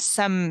and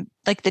some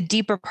like the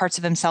deeper parts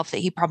of himself that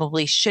he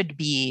probably should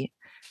be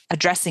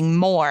addressing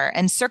more,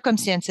 and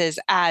circumstances,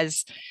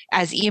 as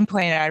Ian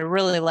pointed out, I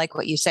really like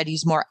what you said,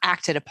 he's more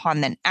acted upon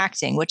than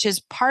acting, which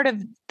is part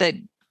of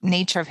the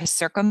nature of his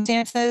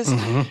circumstances.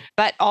 Mm-hmm.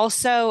 But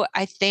also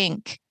I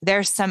think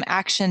there's some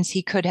actions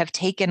he could have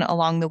taken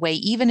along the way,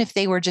 even if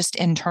they were just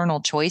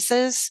internal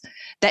choices,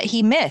 that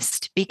he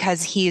missed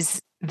because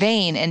he's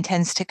vain and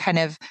tends to kind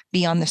of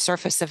be on the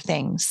surface of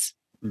things.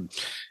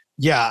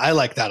 Yeah, I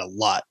like that a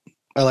lot.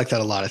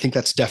 I think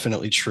that's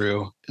definitely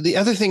true. The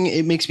other thing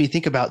it makes me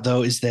think about,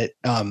 though, is that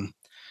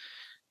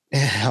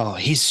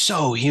he's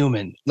so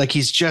human. Like,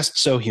 he's just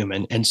so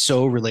human and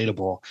so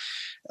relatable.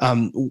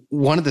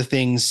 One of the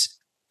things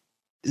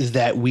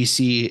that we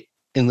see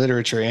in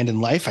literature and in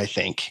life, I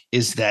think,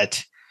 is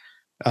that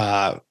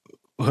I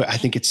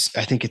think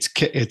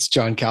it's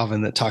John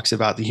Calvin that talks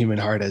about the human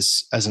heart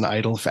as an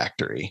idol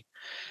factory.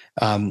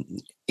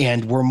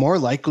 And we're more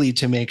likely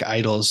to make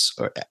idols,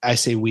 or I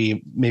say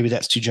we, maybe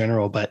that's too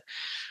general, but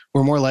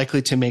we're more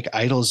likely to make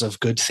idols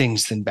of good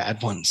things than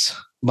bad ones,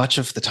 much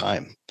of the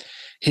time.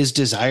 His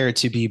desire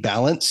to be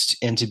balanced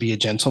and to be a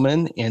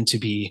gentleman and to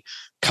be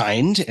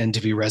kind and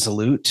to be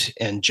resolute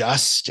and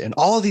just, and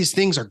all of these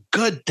things are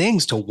good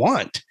things to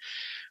want,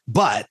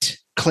 but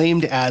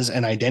claimed as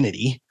an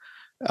identity,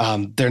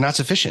 they're not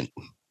sufficient,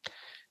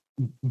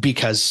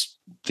 because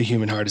the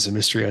human heart is a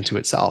mystery unto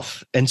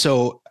itself. And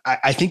so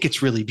I think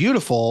it's really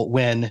beautiful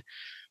when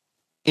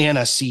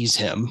Anna sees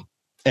him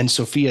and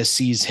Sophia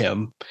sees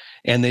him,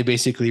 and they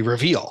basically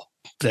reveal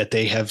that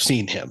they have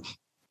seen him,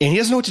 and he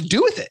doesn't know what to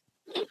do with it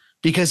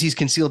because he's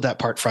concealed that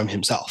part from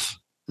himself.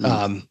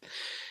 Mm-hmm.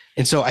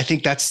 And so I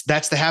think that's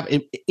the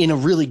habit in a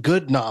really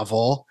good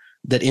novel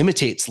that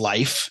imitates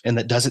life and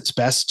that does its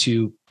best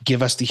to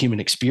give us the human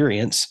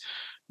experience.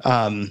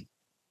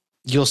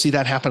 You'll see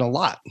that happen a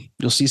lot.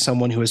 You'll see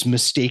someone who has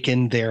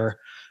mistaken their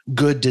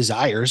good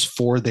desires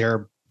for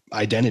their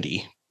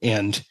identity.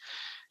 And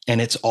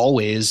it's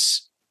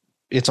always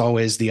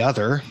the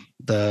other,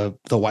 the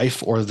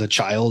wife or the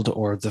child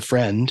or the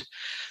friend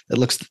that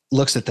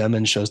looks at them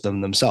and shows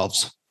them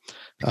themselves,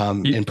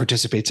 and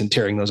participates in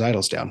tearing those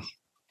idols down.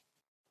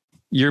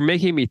 You're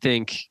making me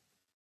think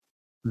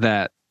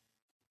that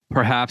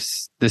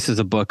perhaps this is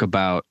a book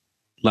about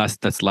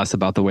that's less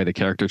about the way the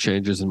character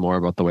changes and more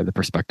about the way the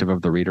perspective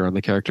of the reader on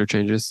the character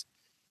changes.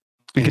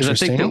 Because I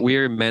think that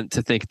we're meant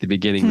to think at the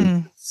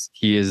beginning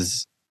he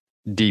is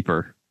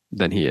deeper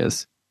than he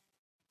is.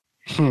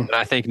 And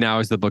I think now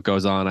as the book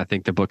goes on, I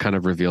think the book kind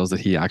of reveals that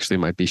he actually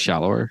might be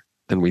shallower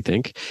than we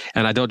think.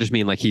 And I don't just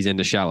mean like he's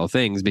into shallow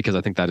things, because I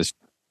think that is,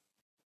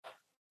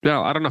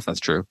 no, I don't know if that's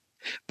true,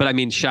 but I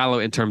mean shallow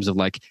in terms of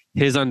like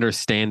his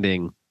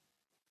understanding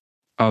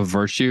of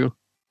virtue,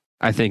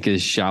 I think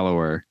is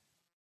shallower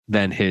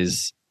than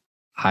his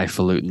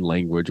highfalutin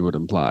language would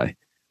imply.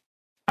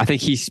 I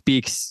think he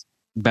speaks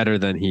better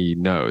than he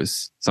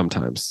knows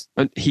sometimes.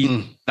 I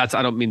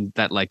don't mean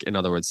that like, in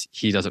other words,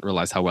 he doesn't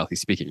realize how well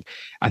he's speaking.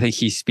 I think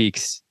he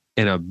speaks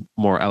in a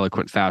more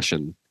eloquent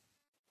fashion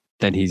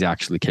than he's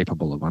actually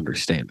capable of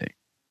understanding,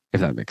 if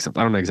that makes sense.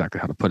 I don't know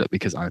exactly how to put it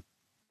because I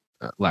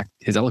lack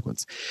his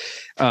eloquence.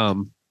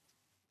 And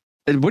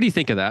what do you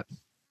think of that?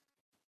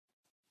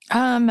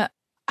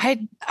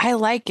 I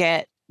like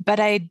it, but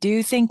I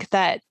do think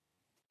that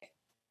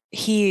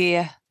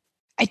he's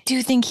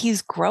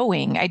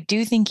growing. I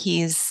do think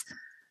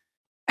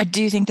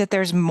that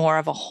there's more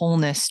of a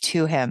wholeness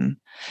to him.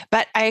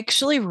 But I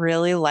actually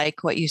really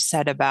like what you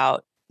said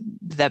about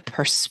the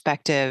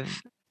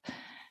perspective,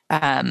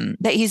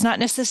 that he's not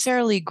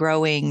necessarily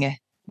growing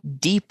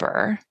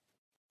deeper.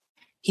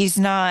 He's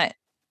not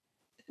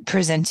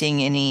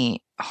presenting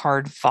any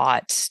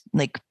hard-fought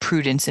like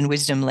prudence and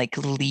wisdom like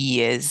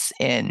Lee is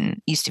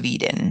in East of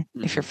Eden,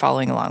 if you're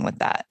following along with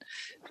that,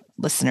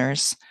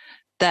 listeners.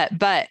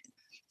 But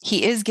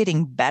he is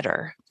getting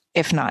better,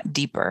 if not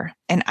deeper.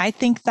 And I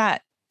think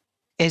that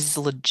is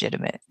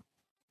legitimate.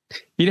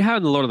 You know how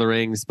in The Lord of the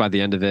Rings, by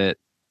the end of it,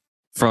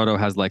 Frodo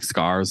has like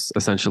scars,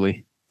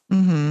 essentially?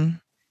 Mm-hmm.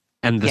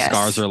 And the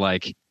scars are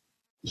like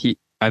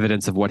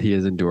evidence of what he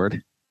has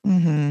endured.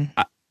 Mm-hmm.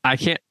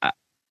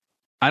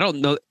 I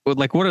don't know,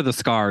 like, what are the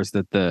scars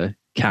that the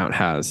Count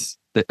has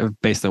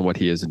based on what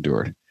he has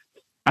endured?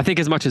 I think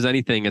as much as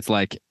anything, it's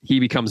like he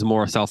becomes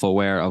more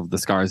self-aware of the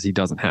scars he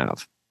doesn't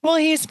have. Well,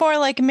 he's more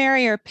like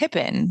Merry or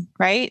Pippin,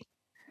 right?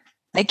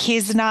 Like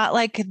he's not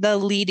like the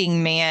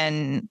leading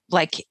man,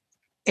 like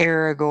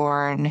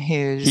Aragorn,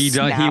 who's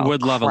he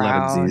would love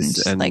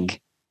Elevensies, and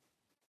like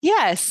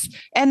yes,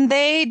 and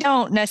they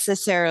don't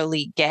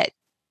necessarily get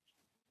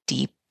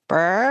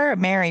deeper.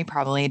 Merry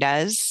probably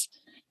does,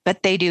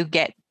 but they do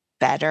get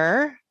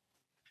better,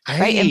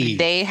 right? And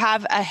they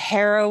have a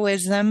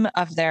heroism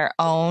of their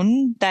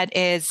own that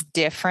is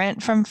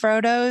different from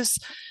Frodo's,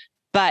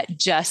 but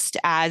just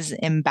as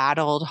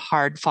embattled,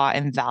 hard fought,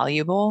 and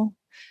valuable.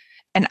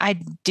 And I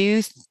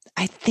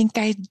think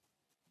I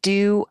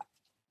do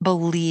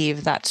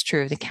believe that's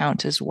true of the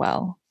Count as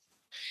well.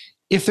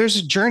 If there's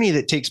a journey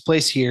that takes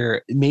place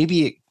here,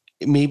 maybe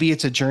maybe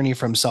it's a journey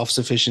from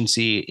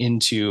self-sufficiency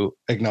into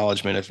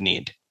acknowledgement of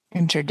need.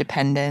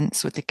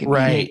 Interdependence with the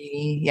community. Right.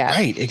 Yeah.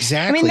 Right.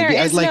 Exactly. I mean, there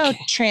is no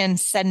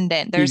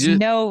transcendent. There's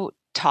no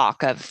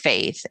talk of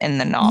faith in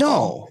the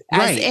novel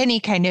as any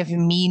kind of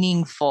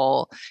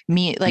meaningful,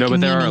 but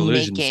there are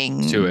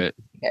allusions to it.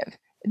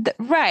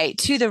 Right.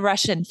 To the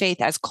Russian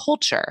faith as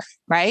culture.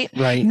 Right.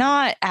 Right.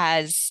 Not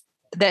as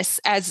this,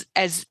 as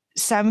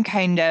some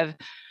kind of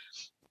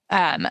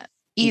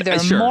either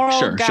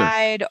moral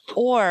guide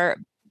or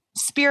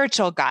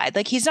spiritual guide.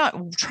 Like, he's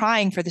not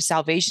trying for the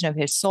salvation of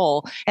his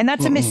soul, and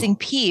that's a missing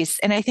piece.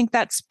 And I think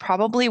that's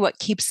probably what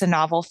keeps the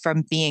novel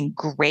from being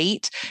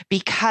great,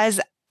 because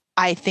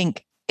I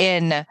think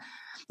there's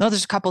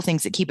a couple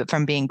things that keep it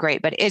from being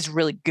great, but it is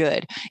really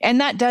good.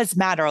 And that does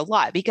matter a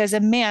lot, because a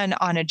man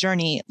on a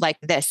journey like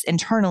this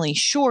internally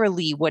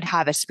surely would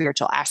have a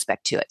spiritual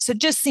aspect to it. So it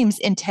just seems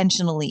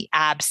intentionally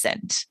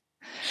absent.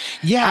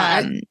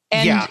 Yeah.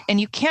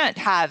 And you can't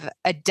have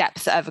a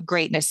depth of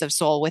greatness of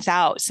soul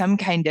without some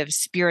kind of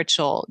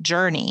spiritual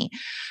journey.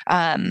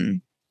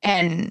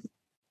 And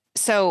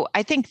so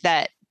I think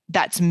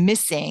that's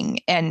missing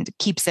and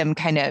keeps him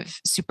kind of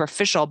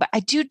superficial, but I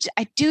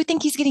do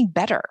think he's getting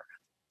better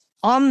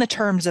on the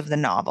terms of the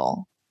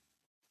novel.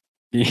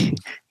 Ian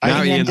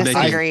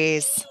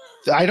disagrees.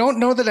 I don't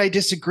know that I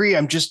disagree.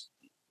 I'm just,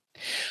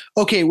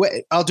 okay,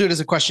 I'll do it as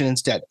a question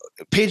instead.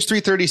 Page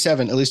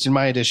 337, at least in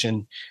my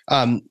edition,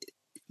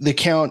 the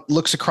Count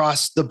looks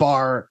across the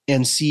bar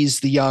and sees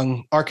the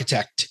young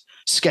architect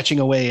sketching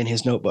away in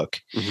his notebook.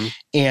 Mm-hmm.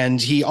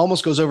 And he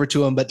almost goes over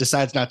to him, but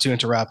decides not to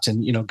interrupt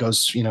and,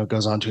 goes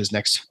on to his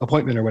next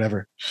appointment or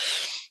whatever.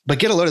 But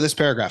get a load of this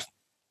paragraph.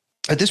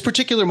 At this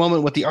particular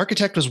moment, what the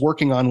architect was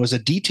working on was a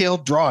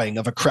detailed drawing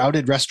of a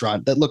crowded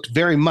restaurant that looked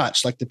very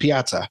much like the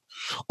Piazza.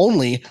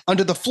 Only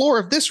under the floor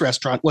of this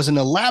restaurant was an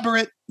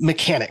elaborate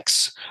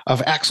mechanics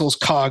of axles,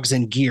 cogs,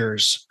 and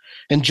gears.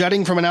 And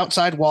jutting from an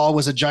outside wall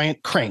was a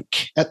giant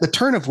crank, at the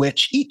turn of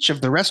which each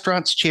of the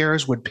restaurant's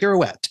chairs would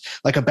pirouette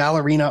like a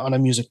ballerina on a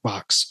music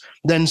box,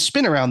 then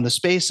spin around the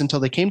space until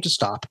they came to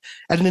stop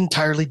at an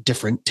entirely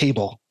different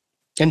table.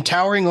 And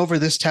towering over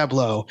this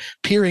tableau,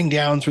 peering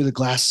down through the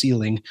glass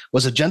ceiling,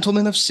 was a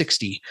gentleman of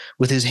 60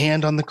 with his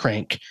hand on the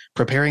crank,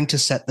 preparing to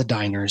set the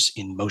diners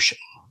in motion.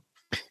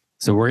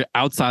 So we're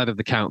outside of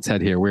the Count's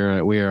head here.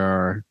 We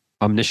are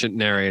omniscient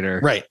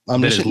narrator, right?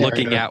 Omniscient that is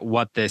looking at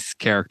what this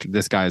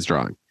guy is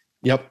drawing.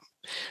 Yep.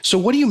 So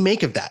what do you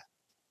make of that?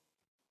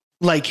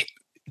 Like,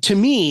 to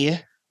me,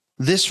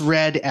 this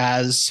read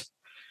as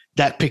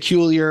that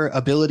peculiar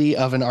ability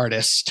of an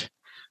artist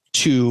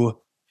to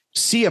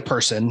see a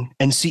person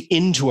and see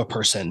into a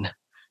person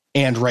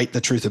and write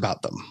the truth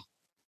about them.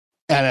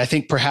 And I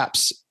think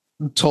perhaps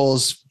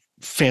Towles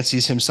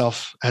fancies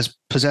himself as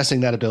possessing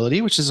that ability,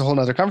 which is a whole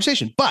nother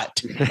conversation.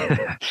 But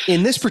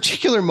in this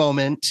particular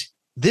moment,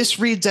 this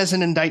reads as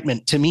an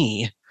indictment to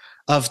me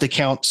of the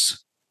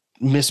Count's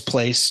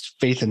misplaced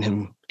faith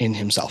in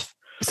himself.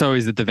 So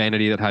is it the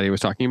vanity that Heidi was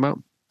talking about?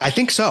 I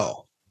think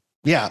so.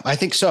 Yeah, I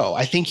think so.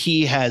 I think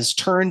he has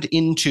turned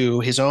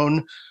into his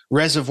own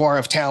reservoir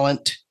of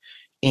talent,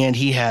 and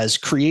he has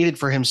created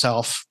for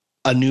himself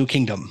a new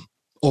kingdom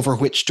over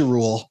which to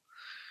rule.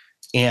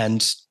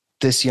 And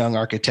this young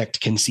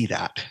architect can see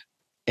that.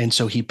 And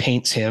so he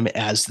paints him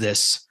as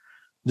this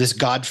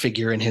God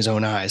figure in his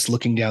own eyes,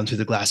 looking down through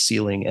the glass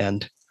ceiling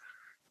and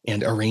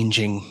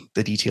arranging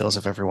the details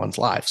of everyone's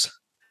lives.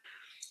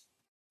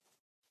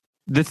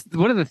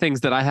 One of the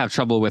things that I have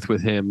trouble with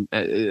him,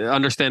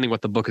 understanding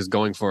what the book is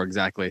going for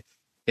exactly,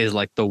 is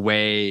like the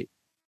way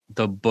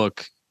the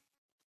book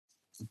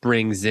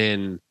brings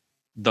in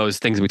those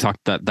things we talked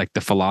about, like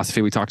the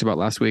philosophy we talked about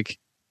last week.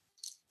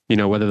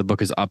 Whether the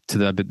book is up to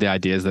the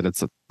ideas that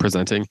it's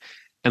presenting,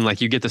 and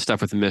like you get the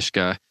stuff with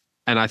Mishka,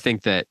 and I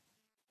think that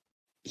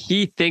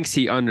he thinks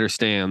he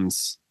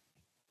understands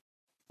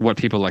what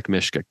people like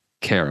Mishka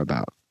care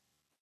about.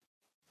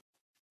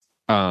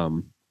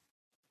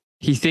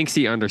 He thinks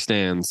he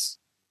understands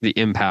the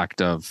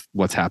impact of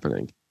what's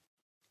happening.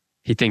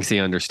 He thinks he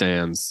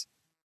understands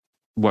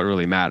what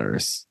really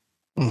matters.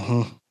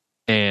 Mm-hmm.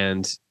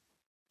 And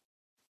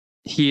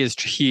he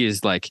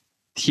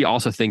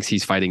also thinks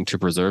he's fighting to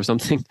preserve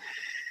something.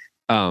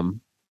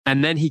 And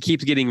then he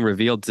keeps getting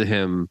revealed to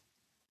him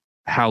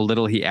how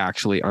little he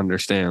actually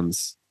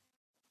understands.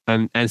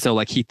 And so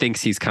like he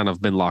thinks he's kind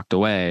of been locked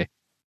away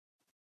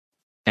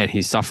and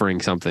he's suffering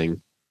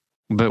something.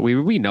 But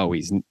we know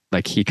he's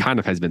like, he kind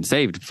of has been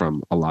saved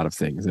from a lot of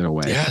things in a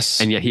way.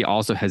 Yes. And yet he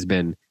also has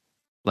been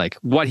like,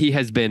 what he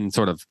has been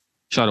sort of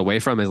shut away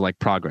from is like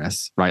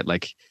progress, right?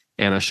 Like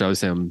Anna shows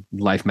him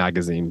Life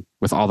magazine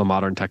with all the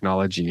modern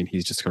technology, and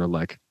he's just kind of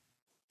like,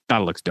 that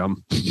looks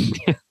dumb.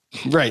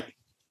 Right.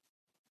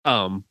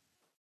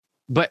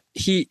 But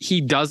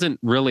he doesn't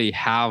really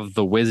have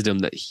the wisdom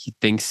that he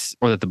thinks,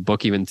 or that the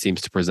book even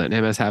seems to present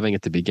him as having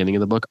at the beginning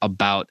of the book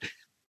about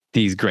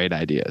these great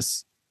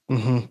ideas.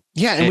 Mm-hmm.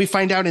 Yeah, and we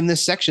find out in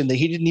this section that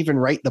he didn't even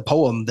write the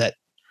poem that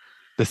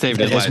saved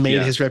his life,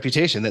 made his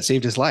reputation, that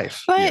saved his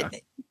life. But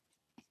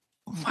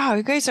wow,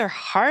 you guys are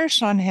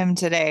harsh on him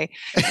today,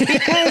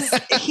 because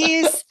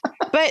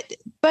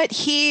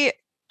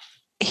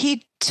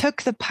he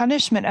took the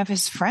punishment of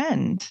his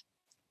friend,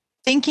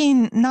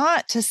 thinking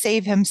not to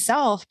save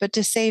himself, but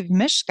to save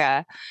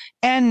Mishka.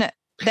 And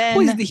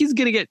then he's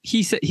gonna get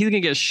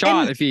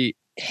shot if he.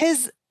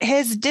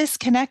 His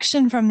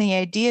disconnection from the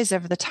ideas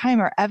of the time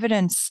are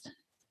evidence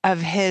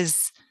of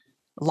his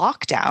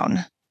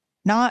lockdown,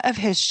 not of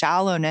his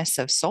shallowness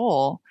of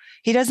soul.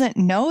 He doesn't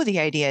know the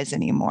ideas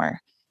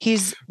anymore.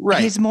 He's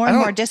more and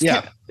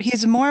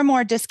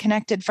more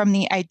disconnected from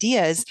the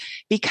ideas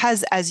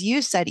because, as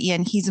you said,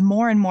 Ian, he's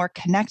more and more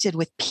connected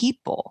with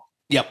people.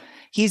 Yep.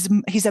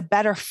 He's a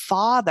better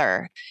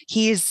father.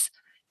 He's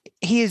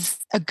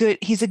a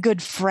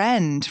good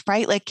friend,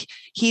 right? Like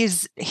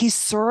he's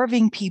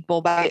serving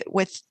people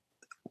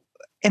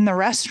in the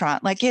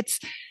restaurant. Like it's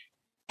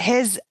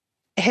his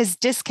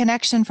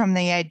disconnection from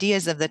the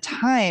ideas of the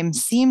time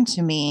seemed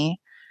to me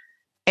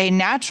a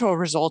natural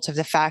result of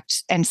the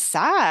fact, and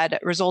sad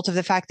result of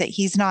the fact, that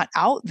he's not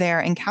out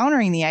there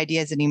encountering the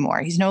ideas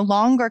anymore. He's no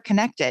longer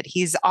connected.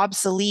 He's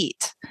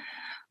obsolete.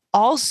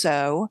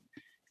 Also,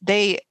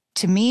 they,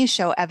 to me,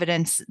 show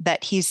evidence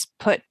that he's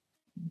put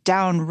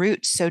down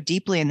roots so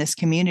deeply in this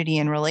community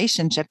and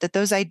relationship that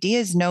those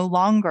ideas no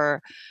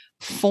longer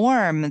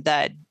form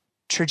the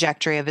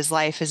trajectory of his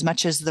life as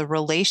much as the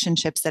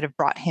relationships that have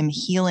brought him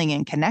healing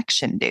and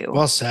connection do.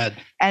 Well said.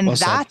 And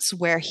that's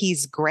where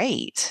he's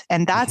great.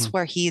 And that's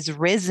where he's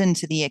risen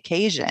to the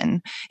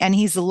occasion. And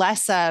he's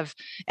less of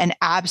an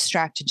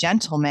abstract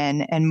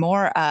gentleman and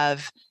more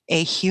of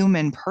a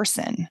human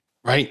person.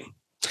 Right.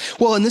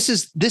 Well, and this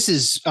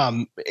is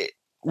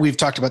we've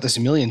talked about this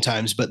a million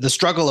times, but the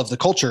struggle of the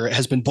culture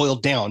has been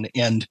boiled down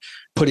and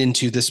put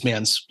into this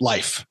man's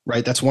life,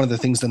 right? That's one of the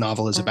things the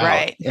novel is about.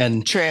 Right.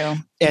 And true.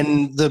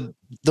 And the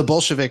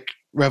Bolshevik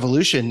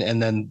Revolution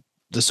and then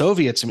the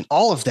Soviets, I mean,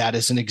 all of that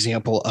is an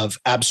example of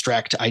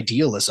abstract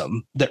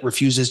idealism that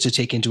refuses to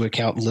take into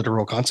account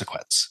literal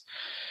consequence.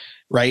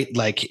 Right?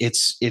 Like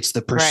it's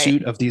the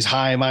pursuit of these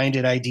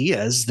high-minded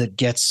ideas that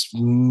gets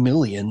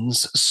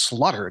millions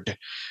slaughtered.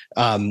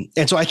 And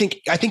so I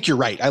think you're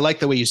right. I like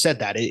the way you said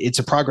that. It's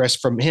a progress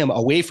from him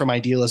away from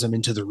idealism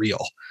into the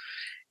real.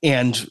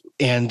 And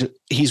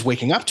he's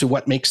waking up to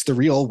what makes the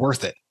real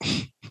worth it.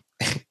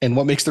 And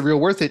what makes the real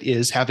worth it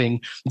is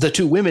having the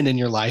two women in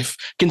your life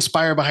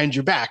conspire behind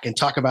your back and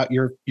talk about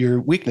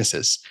your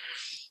weaknesses.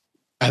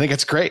 I think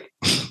it's great.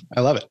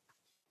 I love it.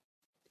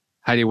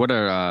 Heidi, what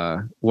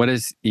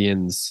is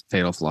Ian's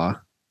fatal flaw?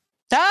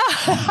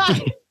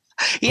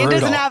 Ian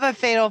doesn't have a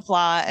fatal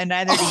flaw, and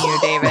neither do you,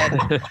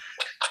 David.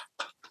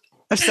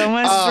 If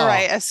someone was to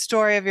write a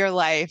story of your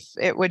life,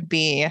 it would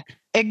be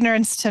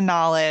ignorance to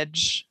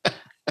knowledge.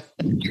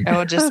 It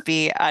will just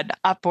be an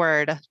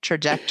upward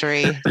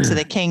trajectory to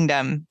the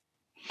kingdom.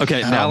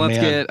 Okay, now let's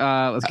get your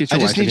I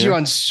just need here. you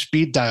on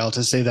speed dial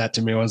to say that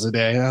to me once a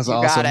day. That's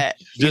awesome. Got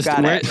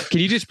it. Can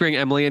you just bring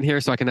Emily in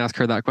here so I can ask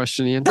her that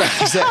question, Ian?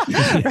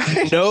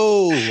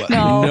 No,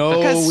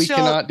 we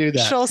cannot do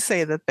that. She'll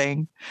say the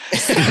thing.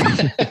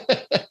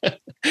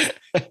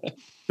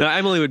 No,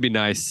 Emily would be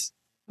nice.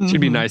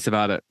 She'd be nice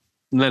about it.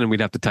 And then we'd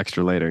have to text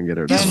her later and get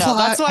her. No,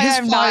 that's why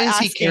I'm not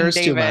asking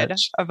David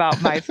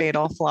about my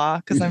fatal flaw,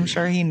 because I'm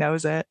sure he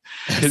knows it.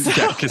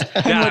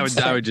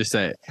 I would just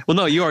say it. Well,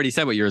 no, you already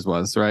said what yours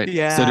was, right?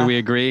 Yeah. So do we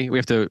agree? We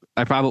have to.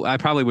 I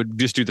probably would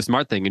just do the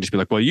smart thing and just be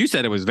like, well, you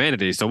said it was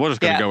vanity, so we're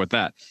just going to go with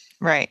that.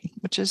 Right,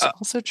 which is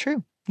also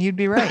true. You'd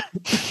be right.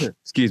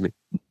 Excuse me.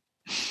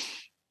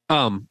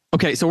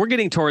 Okay, so we're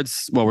getting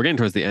towards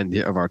the end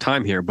of our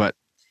time here, but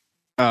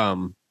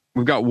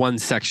we've got one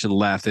section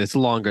left. It's the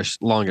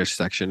longish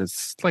section.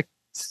 It's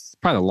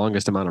probably the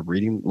longest amount of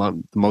reading,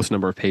 the most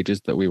number of pages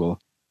that we will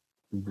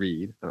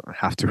read. I don't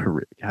have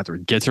to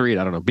get to read.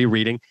 I don't know. Be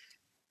reading.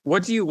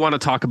 What do you want to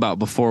talk about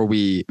before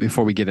we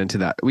get into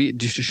that?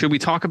 Should we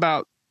talk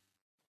about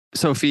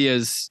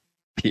Sophia's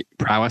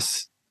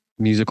prowess,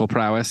 musical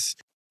prowess,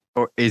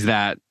 or is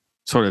that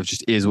sort of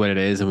just is what it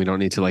is, and we don't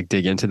need to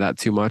dig into that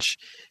too much?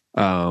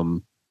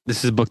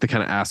 This is a book that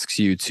kind of asks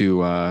you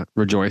to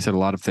rejoice at a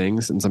lot of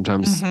things. And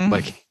sometimes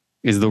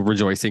is the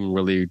rejoicing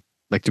really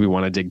do we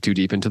want to dig too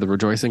deep into the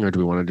rejoicing, or do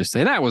we want to just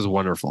say that was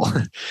wonderful?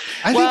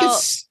 I think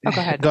it's, go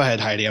ahead. Go ahead,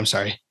 Heidi. I'm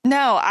sorry.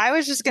 No, I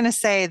was just going to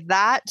say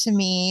that to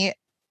me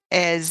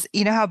is,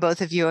 you know how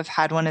both of you have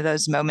had one of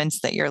those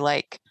moments that you're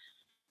like,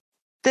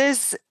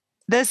 this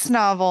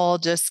novel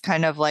just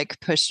kind of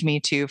pushed me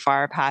too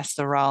far past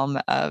the realm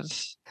of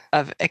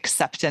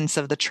acceptance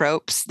of the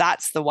tropes.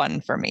 That's the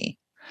one for me.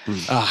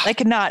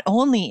 Not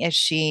only is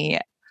she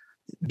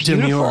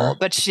beautiful,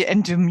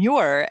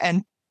 demure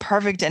and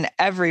perfect in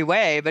every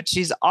way, but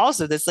she's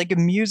also this a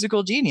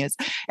musical genius.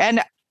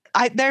 And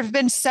there have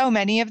been so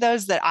many of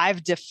those that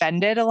I've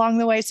defended along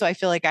the way. So I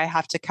feel like I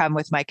have to come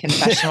with my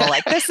confessional.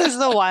 This is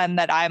the one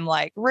that I'm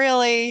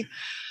really?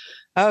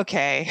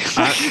 Okay.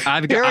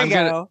 Here we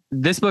go.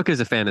 This book is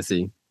a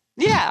fantasy.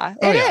 Yeah,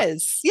 it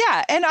is.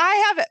 Yeah. And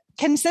I have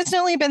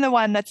consistently been the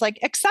one that's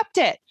accept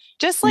it.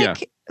 Just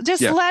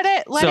Just let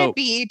it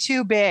be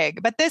too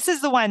big. But this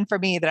is the one for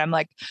me that I'm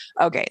like,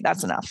 okay,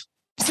 that's enough.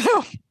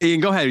 So Ian,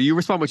 go ahead. You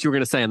respond what you were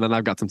going to say, and then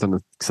I've got something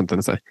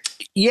to say.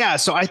 Yeah,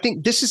 so I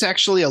think this is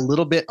actually a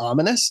little bit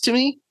ominous to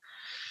me,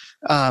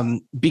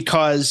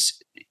 because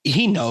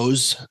he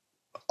knows.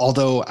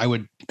 Although I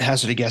would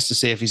hazard a guess to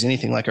say if he's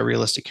anything like a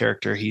realistic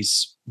character,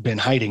 he's been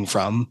hiding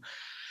from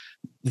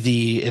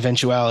the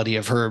eventuality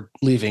of her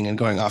leaving and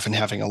going off and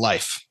having a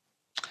life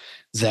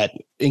that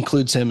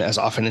includes him as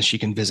often as she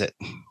can visit.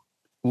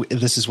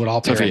 This is what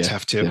all parents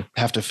have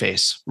to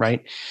face,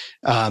 right?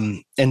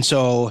 And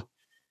so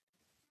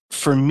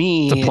for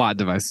me, it's a plot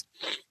device.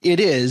 It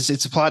is.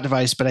 It's a plot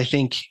device, but I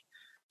think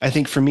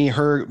for me,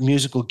 her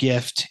musical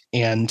gift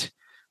and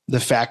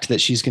the fact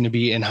that she's going to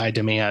be in high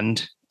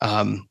demand,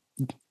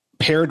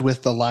 paired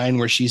with the line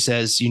where she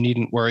says, "You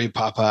needn't worry,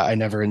 Papa, I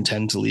never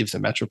intend to leave the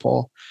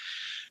Metropole."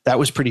 That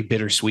was pretty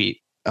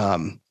bittersweet,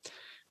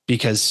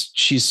 because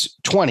she's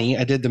 20.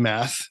 I did the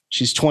math.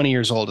 She's 20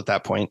 years old at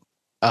that point,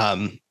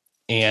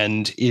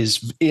 and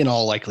is in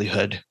all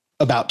likelihood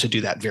about to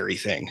do that very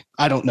thing.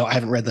 I don't know. I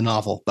haven't read the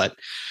novel, but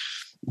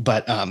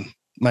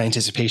my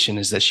anticipation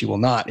is that she will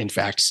not, in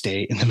fact,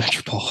 stay in the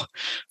Metropole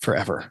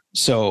forever.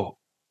 So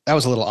that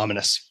was a little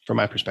ominous from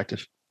my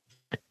perspective.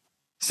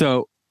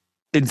 So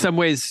in some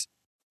ways,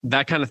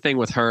 that kind of thing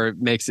with her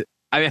makes it,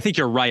 I think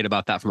you're right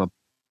about that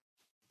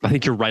I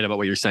think you're right about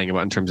what you're saying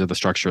about in terms of the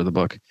structure of the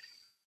book.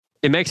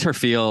 It makes her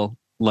feel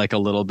like a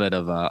little bit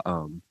of a,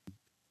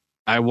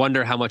 I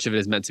wonder how much of it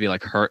is meant to be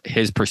like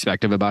his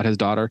perspective about his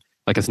daughter.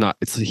 Like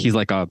he's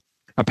like a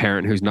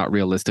parent who's not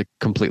realistic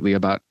completely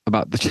about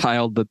the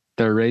child that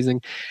they're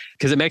raising.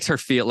 Because it makes her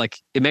feel like,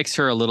 it makes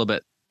her a little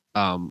bit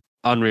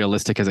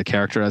unrealistic as a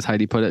character, as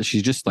Heidi put it.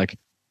 She's just like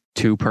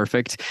too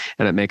perfect.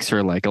 And it makes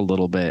her like a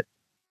little bit,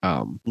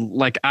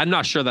 like, I'm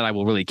not sure that I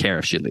will really care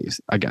if she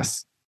leaves, I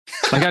guess.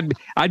 Like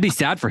I'd be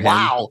sad for him.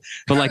 Wow.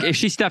 But like if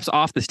she steps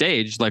off the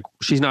stage, like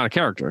she's not a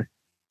character.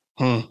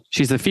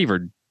 She's a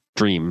fevered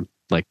dream,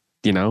 like,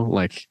 you know,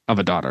 like of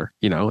a daughter,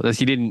 you know, that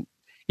he didn't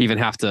even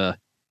have to,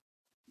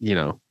 you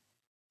know,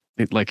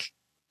 like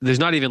there's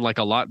not even like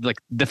a lot, like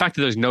the fact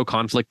that there's no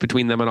conflict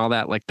between them and all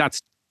that, like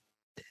that's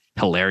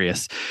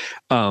hilarious.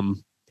 So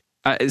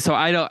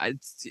I don't,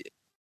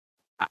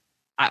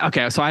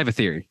 okay. So I have a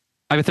theory.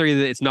 I have a theory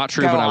that it's not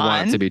true, but I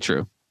want it to be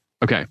true.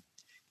 Okay.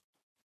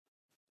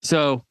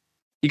 So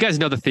you guys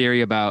know the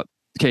theory about,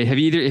 okay, have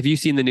you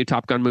seen the new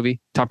Top Gun movie,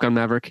 Top Gun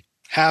Maverick?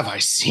 Have I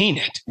seen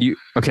it?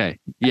 Okay.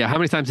 Yeah. How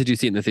many times did you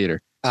see it in the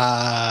theater?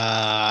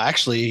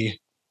 Actually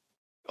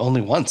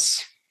only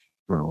once.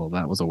 Well,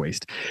 that was a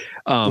waste.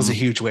 It was a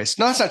huge waste.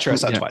 No, that's not true. I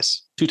saw it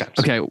twice, 2 times.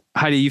 Okay.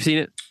 Heidi, you've seen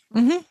it?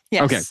 Mm-hmm.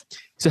 Yes. Okay.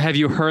 So have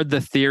you heard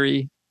the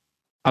theory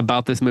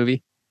about this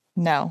movie?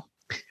 No.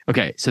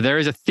 Okay. So there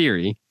is a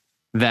theory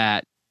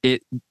that so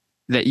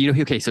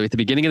at the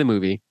beginning of the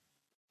movie,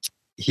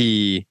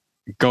 he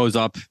goes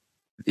up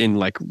in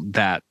like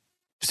that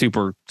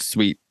super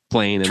sweet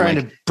plane and trying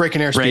to break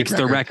an airspeed breaks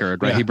record. the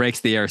record, right? Yeah. He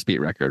breaks the airspeed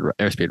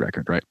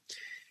record, right?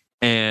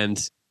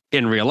 And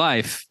in real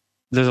life,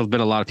 there's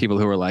been a lot of people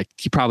who are like,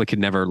 he probably could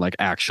never like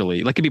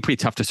actually, like it'd be pretty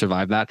tough to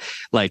survive that.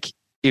 Like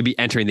it'd be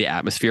entering the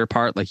atmosphere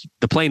part. Like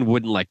the plane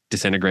wouldn't like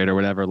disintegrate or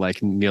whatever,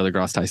 like Neil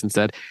deGrasse Tyson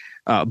said.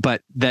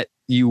 But that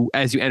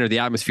as you enter the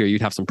atmosphere,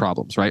 you'd have some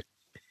problems, right?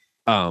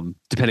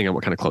 Depending on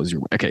what kind of clothes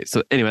you're wearing. Okay,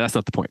 so anyway, that's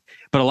not the point.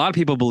 But a lot of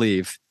people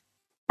believe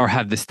or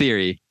have this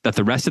theory that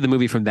the rest of the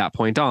movie from that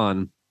point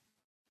on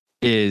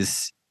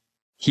is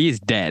he's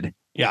dead.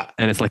 Yeah.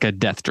 And it's like a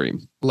death dream.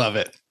 Love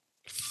it.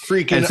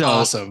 Freaking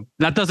awesome.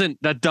 That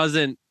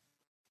doesn't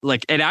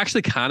like, it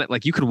actually kind of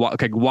like you could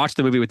watch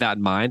the movie with that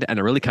in mind and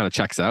it really kind of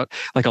checks out.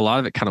 Like a lot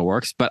of it kind of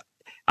works, but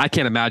I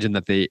can't imagine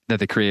that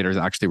the creators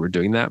actually were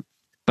doing that.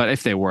 But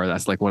if they were,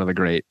 that's like one of the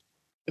great,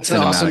 it's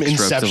an awesome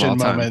Inception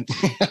moment.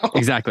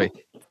 Exactly.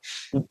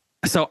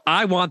 So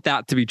I want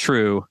that to be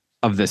true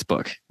of this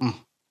book.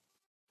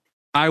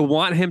 I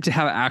want him to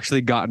have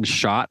actually gotten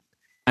shot,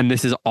 and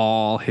this is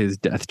all his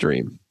death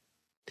dream.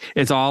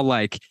 It's all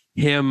like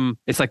him.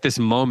 It's like this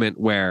moment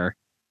where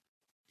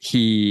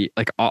he,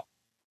 like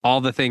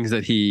all the things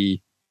that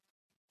he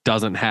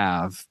doesn't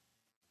have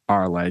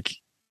are like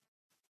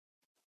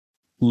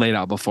laid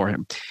out before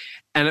him.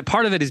 And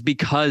part of it is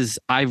because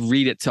I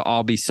read it to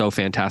all be so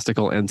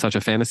fantastical and such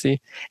a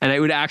fantasy. And it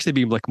would actually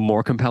be like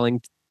more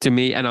compelling to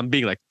me. And I'm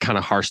being like kind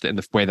of harsh in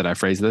the way that I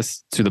phrase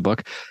this through the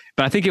book.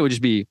 But I think it would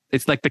just be,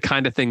 it's like the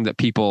kind of thing that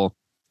people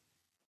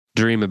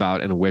dream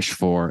about and wish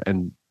for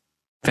and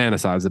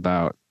fantasize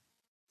about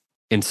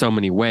in so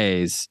many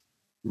ways,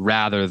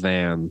 rather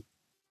than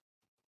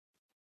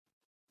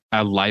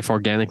a life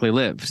organically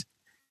lived.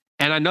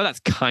 And I know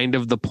that's kind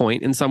of the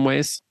point in some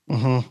ways.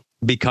 Mm-hmm.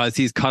 Because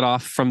he's cut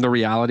off from the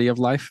reality of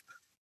life.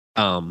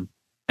 And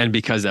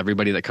because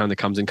everybody that kind of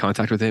comes in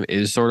contact with him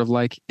is sort of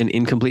like an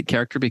incomplete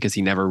character because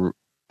he never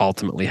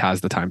ultimately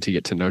has the time to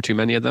get to know too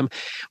many of them,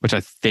 which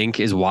I think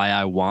is why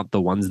I want the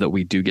ones that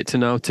we do get to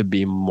know to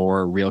be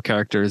more real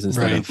characters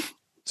instead of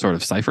sort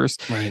of ciphers.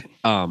 Right.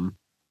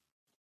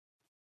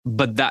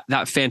 But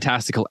that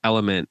fantastical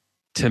element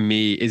to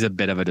me is a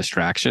bit of a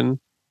distraction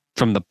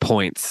from the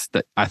points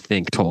that I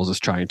think Towles is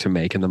trying to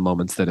make in the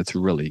moments that it's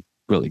really,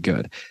 really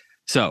good.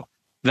 So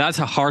that's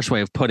a harsh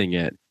way of putting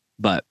it,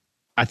 but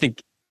I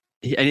think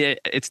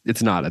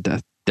it's not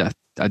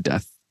a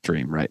death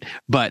dream, right?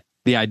 But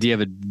the idea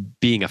of it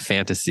being a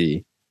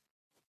fantasy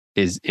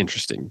is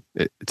interesting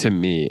to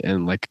me,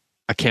 and like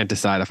I can't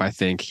decide if I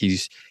think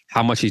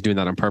how much he's doing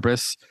that on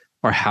purpose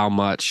or how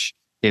much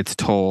it's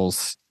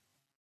Towles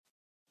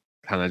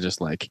kind of just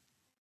like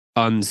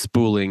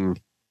unspooling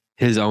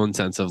his own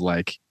sense of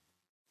like,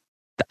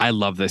 I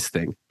love this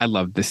thing. I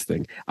love this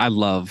thing. I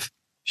love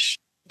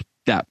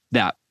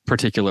that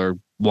particular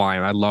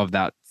wine. I love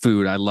that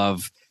food. I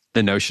love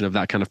the notion of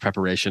that kind of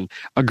preparation.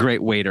 A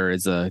great waiter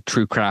is a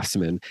true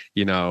craftsman,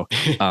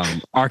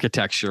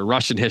 architecture,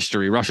 Russian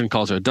history, Russian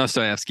culture,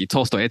 Dostoevsky,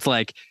 Tolstoy. It's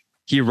like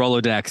he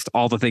Rolodexed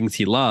all the things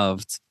he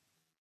loved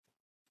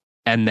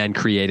and then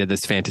created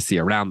this fantasy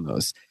around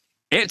those.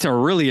 It's a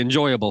really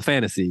enjoyable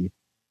fantasy.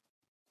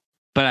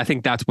 But I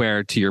think that's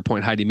where, to your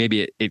point, Heidi,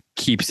 maybe it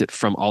keeps it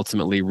from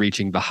ultimately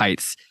reaching the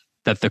heights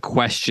that the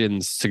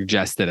questions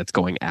suggest that it's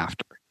going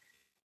after.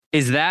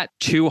 Is that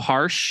too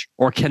harsh,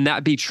 or can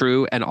that be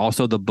true and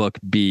also the book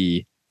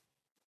be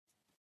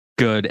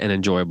good and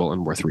enjoyable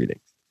and worth reading?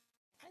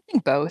 I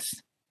think both.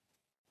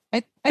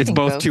 I it's think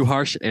both too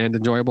harsh and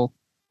enjoyable?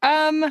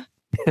 I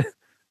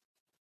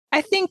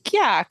think,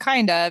 yeah,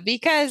 kind of,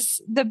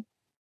 because the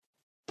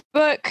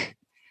book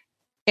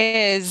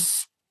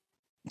is,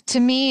 to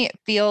me, it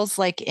feels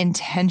like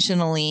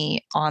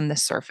intentionally on the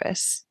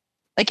surface,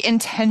 like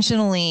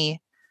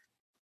intentionally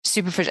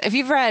superficial. If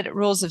you've read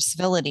Rules of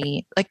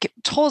Civility, like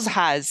Towles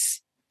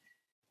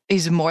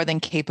is more than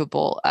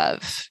capable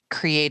of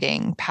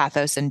creating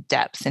pathos and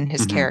depth in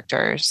his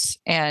characters.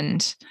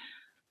 And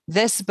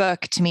this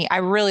book, to me, I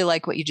really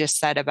like what you just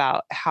said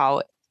about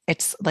how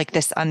it's like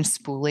this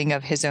unspooling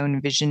of his own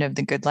vision of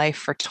the good life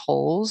for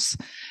Towles.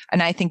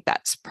 And I think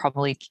that's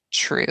probably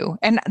true.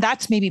 And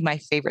that's maybe my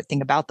favorite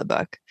thing about the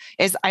book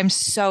is I'm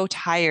so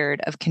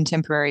tired of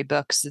contemporary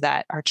books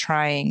that are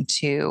trying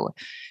to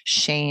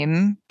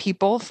shame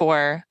people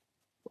for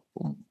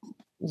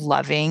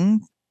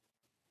loving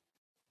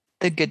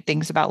the good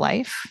things about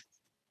life.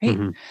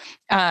 Right.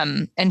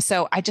 And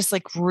so I just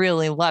like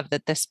really love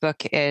that this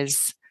book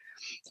is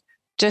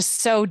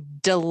just so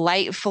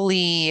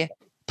delightfully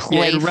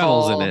playful. It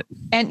revels in it.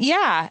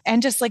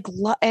 And just like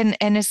and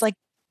it's like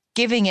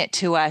giving it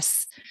to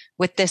us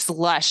with this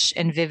lush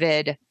and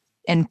vivid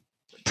and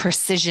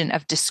precision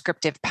of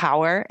descriptive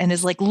power, and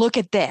is like, look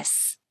at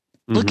this.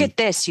 Look at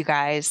this, you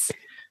guys.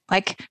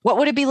 Like, what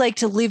would it be like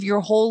to live your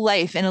whole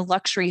life in a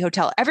luxury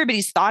hotel?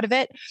 Everybody's thought of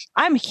it.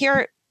 I'm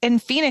here in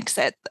Phoenix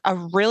at a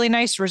really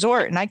nice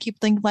resort, and I keep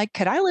thinking, like,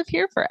 could I live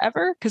here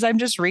forever? Because I'm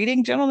just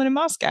reading Gentleman in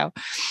Moscow.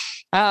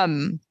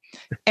 And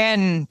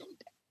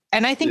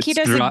I think he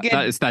does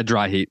it's that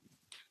dry heat.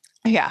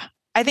 Yeah.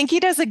 I think he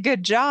does a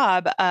good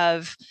job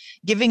of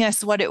giving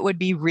us what it would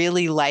be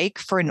really like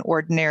for an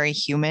ordinary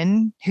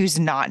human who's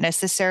not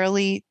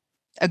necessarily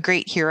a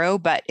great hero,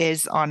 but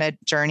is on a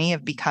journey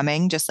of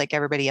becoming just like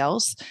everybody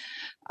else.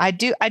 I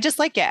just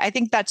like it. I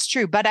think that's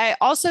true. But I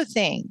also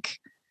think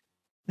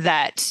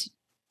that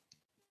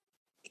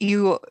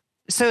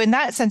so in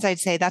that sense, I'd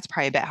say that's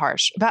probably a bit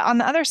harsh. But on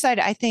the other side,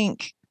 I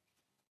think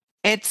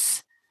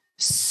it's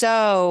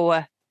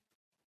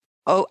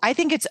I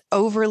think it's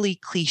overly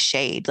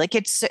cliched. Like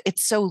it's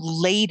so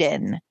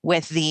laden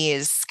with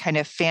these kind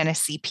of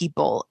fantasy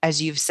people,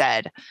 as you've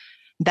said,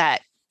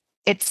 that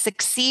it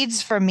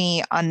succeeds for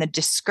me on the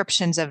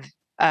descriptions of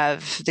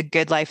the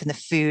good life and the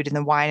food and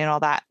the wine and all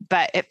that.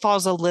 But it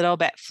falls a little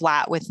bit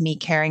flat with me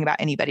caring about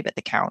anybody but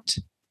the Count.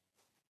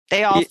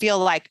 They all feel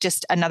like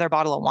just another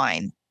bottle of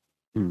wine.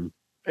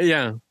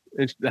 Yeah.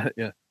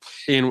 Yeah.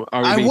 Ian,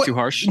 are we being too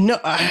harsh? No,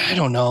 I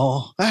don't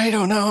know.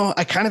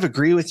 I kind of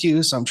agree with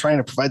you, so I'm trying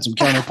to provide some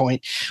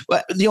counterpoint.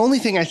 But the only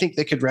thing I think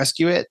that could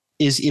rescue it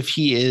is if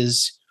he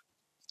is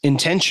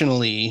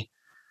intentionally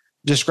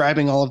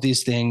describing all of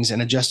these things and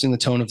adjusting the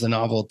tone of the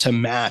novel to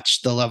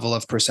match the level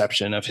of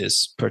perception of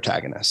his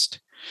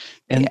protagonist.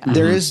 And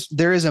there's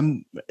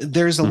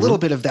a little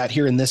bit of that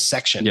here in this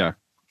section. Yeah.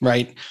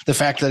 Right. The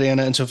fact that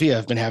Anna and Sophia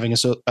have been having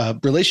a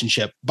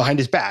relationship behind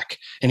his back,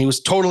 and he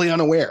was totally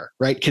unaware,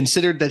 right?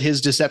 Considered that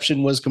his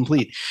deception was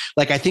complete.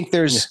 Like, I think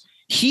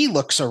he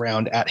looks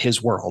around at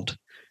his world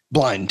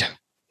blind,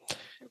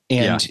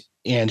 and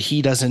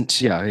he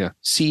doesn't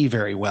see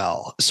very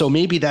well. So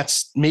maybe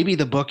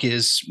the book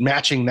is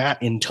matching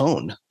that in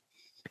tone.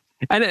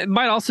 And it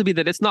might also be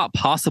that it's not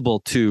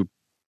possible to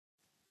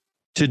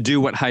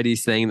do what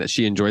Heidi's saying that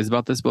she enjoys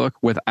about this book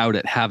without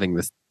it having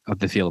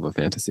the feel of a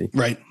fantasy.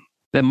 Right.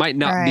 That might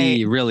not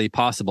be really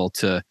possible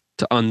to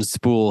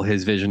unspool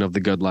his vision of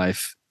the good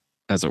life,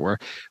 as it were,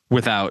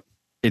 without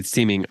it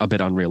seeming a bit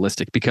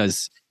unrealistic,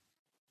 because,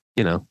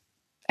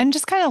 and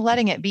just kind of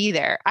letting it be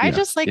there. I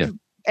just like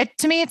it.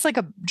 To me, it's like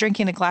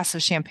drinking a glass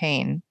of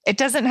champagne. It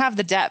doesn't have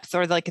the depth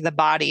or like the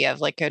body of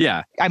like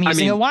I'm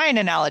using a wine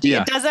analogy.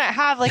 Yeah. It doesn't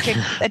have like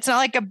it's not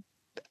like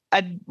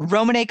a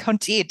Romane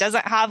Conti. It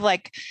doesn't have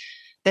like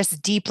this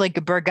deep,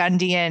 like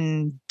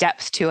Burgundian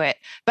depth to it,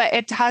 but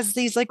it has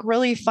these like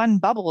really fun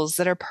bubbles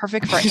that are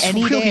perfect for These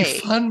any really day.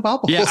 fun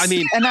bubbles. Yeah, I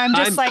mean, And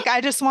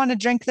I just want to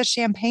drink the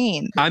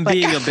champagne. I'm Like,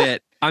 being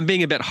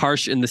a bit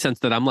harsh in the sense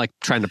that I'm like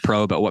trying to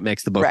probe at what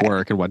makes the book Right.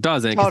 work and what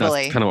doesn't, because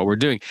Totally. that's kind of what we're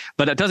doing.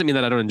 But that doesn't mean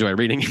that I don't enjoy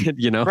reading it,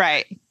 you know?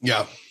 right.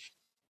 Yeah.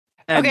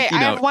 And, Okay, you I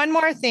know, have one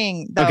more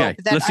thing though. okay,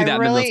 let's do that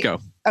and then let's go.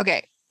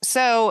 Okay,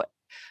 so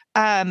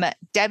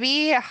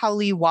Debbie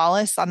Howley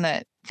Wallace on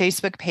the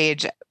Facebook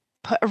page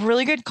put a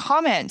really good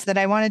comment that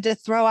I wanted to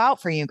throw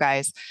out for you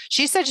guys.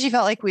 She said she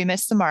felt like we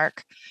missed the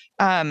mark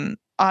on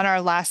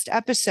our last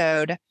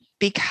episode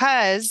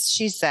because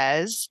she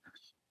says,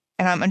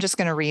 and I'm just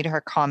going to read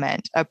her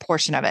comment, a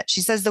portion of it.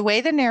 She says, the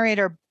way the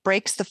narrator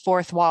breaks the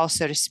fourth wall,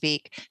 so to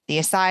speak, the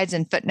asides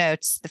and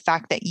footnotes, the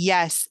fact that,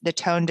 yes, the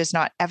tone does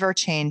not ever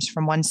change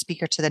from one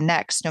speaker to the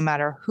next, no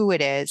matter who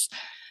it is,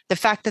 the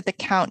fact that the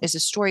Count is a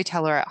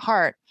storyteller at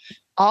heart,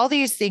 all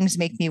these things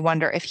make me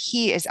wonder if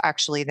he is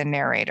actually the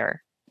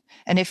narrator.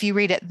 And if you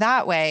read it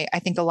that way, I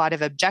think a lot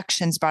of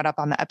objections brought up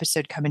on the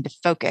episode come into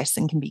focus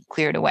and can be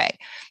cleared away.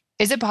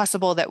 Is it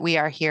possible that we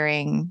are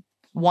hearing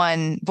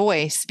one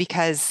voice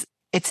because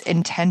it's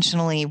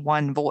intentionally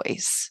one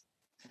voice?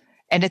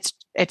 And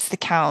it's the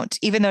Count,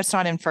 even though it's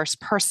not in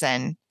first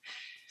person,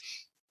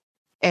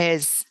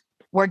 is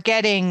we're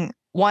getting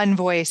one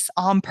voice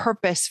on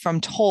purpose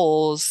from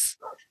Towles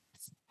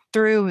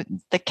through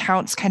the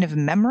Count's kind of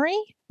memory.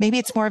 Maybe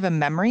it's more of a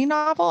memory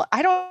novel.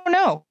 I don't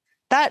know.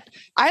 That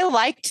I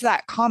liked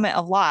that comment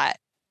a lot.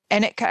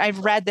 And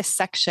I've read this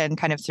section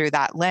kind of through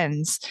that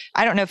lens.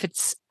 I don't know if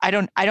it's, I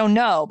don't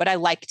know, but I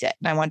liked it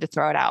and I wanted to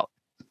throw it out.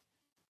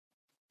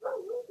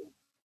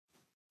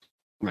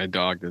 My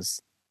dog is,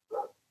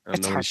 I don't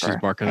It's know what she's Harper.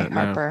 barking Hey, at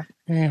now. Harper.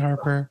 Hey,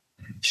 Harper.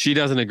 She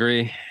doesn't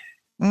agree.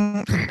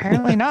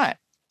 Apparently not.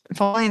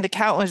 If only the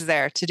Count was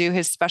there to do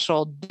his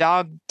special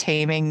dog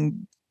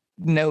taming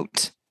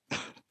note.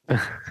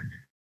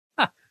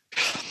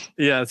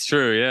 Yeah, it's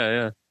true.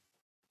 Yeah.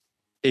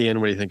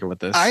 Ian, what do you think about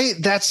this?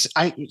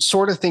 I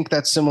sort of think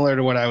that's similar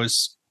to what I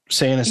was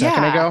saying a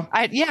second ago.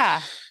 I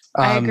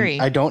agree.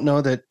 I don't know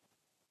that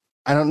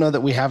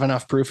we have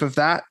enough proof of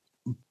that,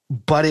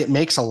 but it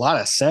makes a lot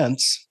of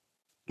sense.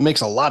 It makes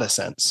a lot of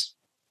sense.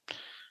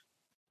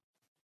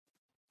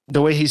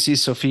 The way he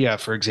sees Sophia,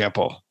 for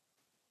example.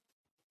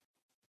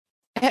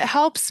 It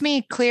helps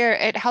me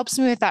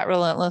with that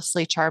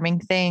relentlessly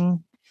charming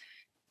thing.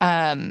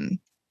 And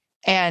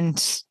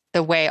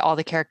the way all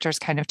the characters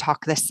kind of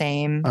talk the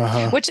same,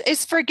 which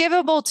is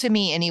forgivable to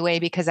me anyway,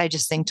 because I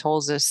just think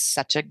Towles is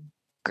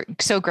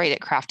so great at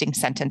crafting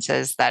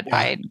sentences that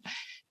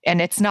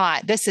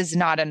this is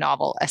not a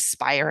novel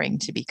aspiring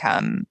to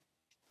become,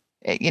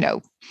 a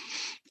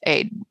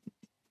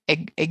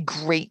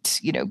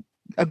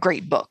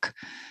great book.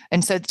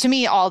 And so to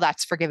me, all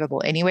that's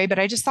forgivable anyway, but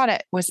I just thought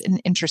it was an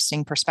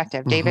interesting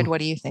perspective. David, what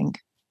do you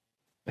think?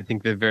 I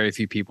think that very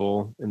few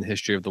people in the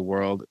history of the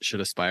world should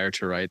aspire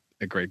to write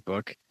a great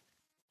book,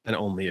 and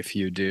only a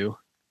few do.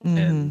 Mm-hmm.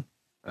 And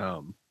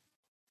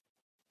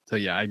so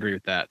yeah, I agree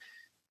with that.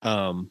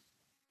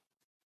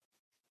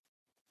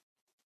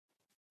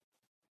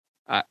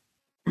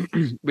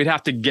 We'd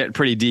have to get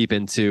pretty deep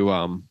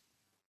into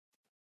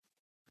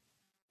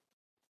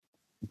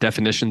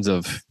definitions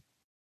of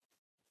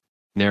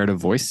narrative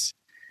voice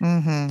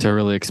to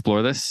really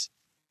explore this.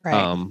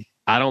 Right.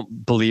 I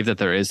don't believe that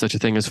there is such a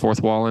thing as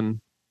fourth wall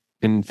in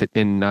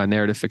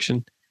narrative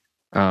fiction.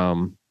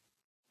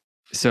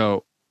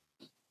 So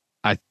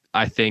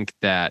I think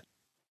that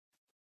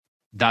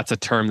that's a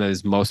term that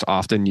is most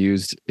often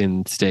used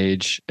in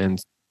stage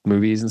and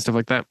movies and stuff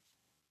like that.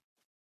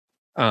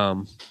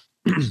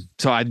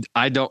 So I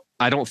don't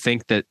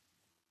think it's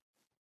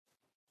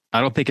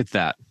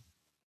that.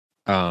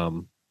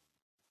 I'm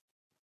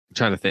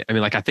trying to think. I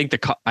mean, like, I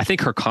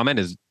think her comment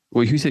is,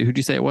 who'd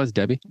you say it was?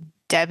 Debbie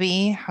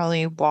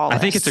Howley Wallace. I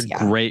think it's a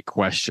great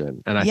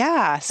question. And I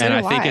I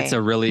think it's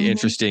a really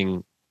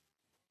interesting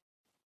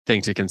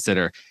thing to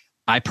consider.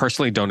 I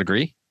personally don't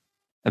agree.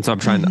 And so I'm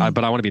trying,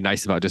 but I want to be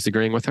nice about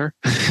disagreeing with her.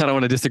 I don't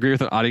want to disagree with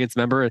an audience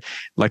member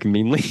like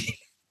meanly.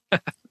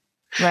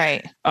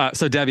 Right.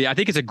 So Debbie, I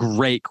think it's a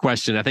great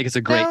question. I think it's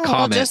a great comment.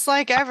 Well, just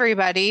like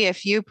everybody,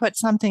 if you put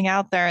something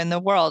out there in the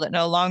world, it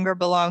no longer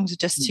belongs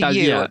just to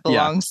you. It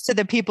belongs to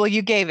the people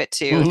you gave it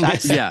to.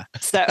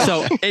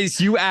 So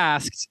as you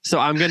asked, so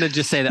I'm going to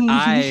just say that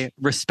I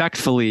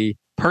respectfully,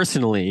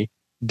 personally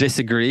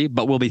disagree,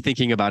 but we'll be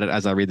thinking about it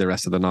as I read the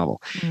rest of the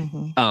novel.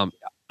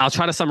 I'll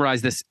try to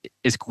summarize this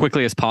as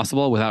quickly as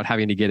possible without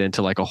having to get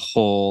into like a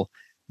whole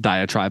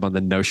diatribe on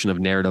the notion of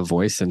narrative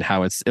voice and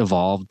how it's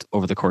evolved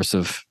over the course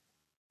of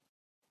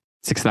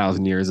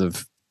 6,000 years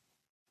of,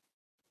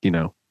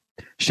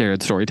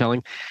 shared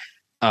storytelling.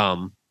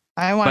 I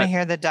want to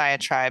hear the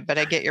diatribe, but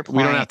I get your point.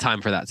 We don't have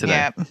time for that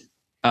today.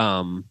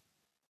 Yeah.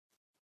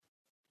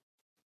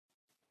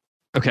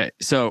 Okay.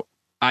 So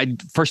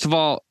first of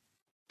all,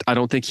 I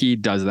don't think he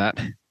does that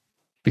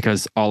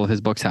because all of his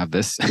books have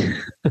this.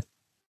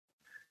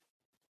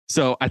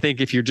 So I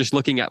think if you're just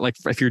looking at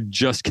if you're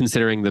just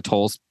considering the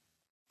Towles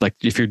like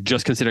if you're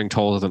just considering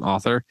Towles as an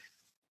author,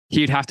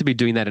 he'd have to be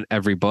doing that in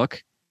every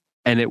book,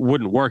 and it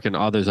wouldn't work in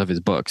others of his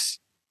books.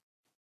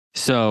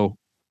 So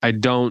I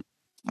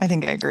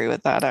think I agree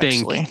with that,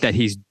 think actually. that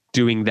he's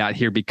doing that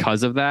here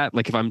because of that.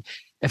 Like if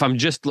I'm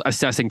just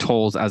assessing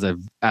Towles as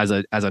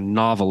a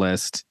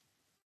novelist,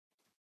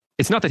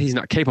 it's not that he's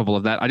not capable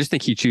of that. I just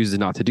think he chooses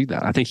not to do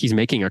that. I think he's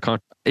making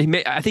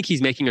I think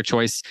he's making a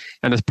choice,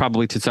 and it's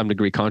probably to some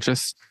degree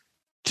conscious,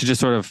 to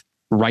just sort of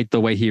write the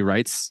way he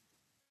writes,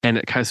 and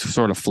it kind of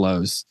sort of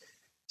flows.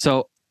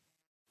 So,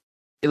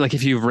 like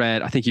if you've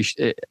read,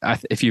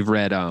 if you've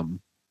read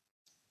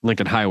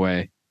Lincoln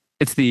Highway,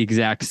 it's the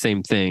exact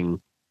same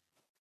thing,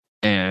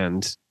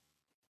 and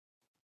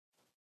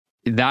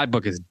that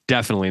book is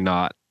definitely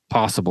not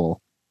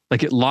possible.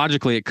 Like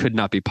logically, it could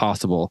not be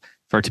possible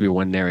for it to be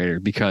one narrator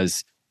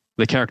because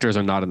the characters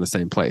are not in the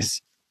same place.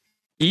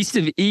 East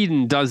of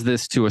Eden does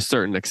this to a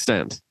certain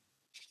extent.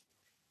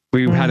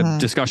 We had a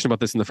discussion about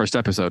this in the first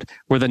episode,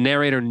 where the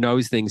narrator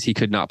knows things he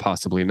could not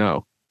possibly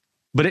know,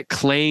 but it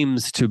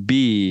claims to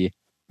be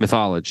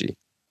mythology.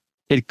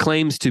 It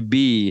claims to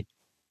be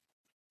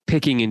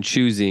picking and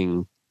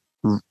choosing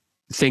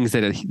things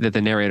that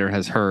the narrator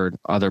has heard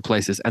other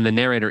places, and the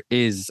narrator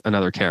is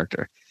another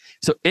character.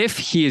 So if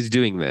he is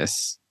doing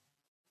this,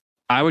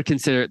 I would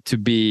consider it to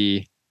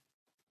be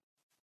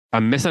a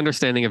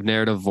misunderstanding of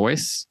narrative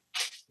voice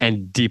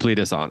and deeply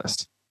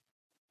dishonest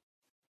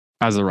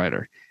as a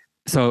writer.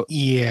 So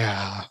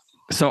yeah.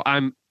 So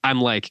I'm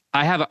like,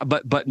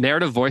 but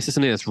narrative voice is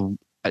something that's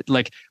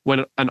like,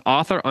 when an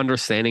author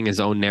understanding his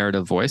own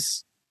narrative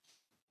voice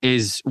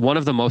is one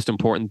of the most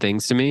important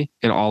things to me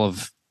in all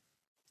of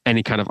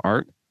any kind of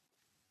art,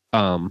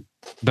 but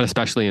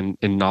especially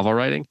in novel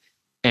writing.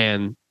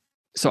 And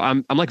so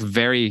I'm like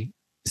very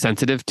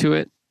sensitive to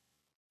it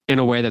in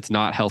a way that's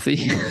not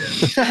healthy,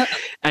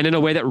 and in a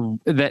way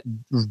that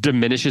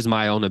diminishes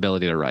my own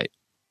ability to write.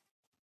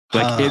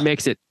 Like it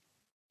makes it.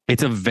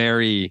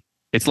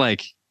 It's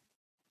like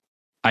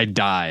I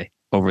die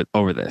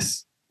over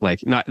this.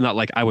 Like not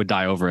like I would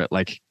die over it,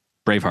 like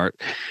Braveheart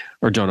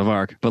or Joan of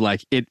Arc, but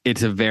like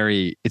it's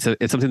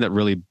something that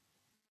really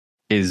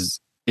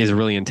is a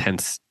really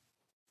intense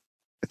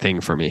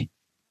thing for me,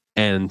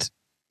 and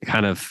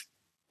kind of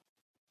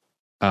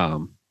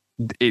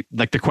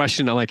like the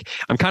question,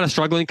 I'm kind of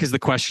struggling because the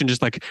question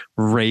just like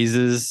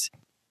raises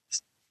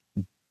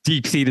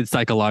deep-seated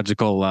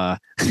psychological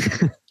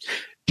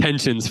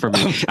tensions for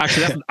me.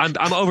 Actually,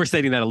 I'm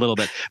overstating that a little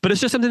bit, but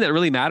it's just something that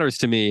really matters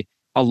to me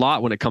a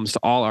lot when it comes to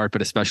all art,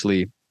 but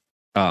especially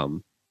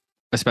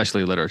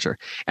literature.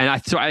 And I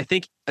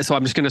think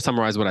I'm just going to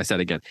summarize what I said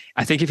again.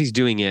 I think if he's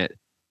doing it,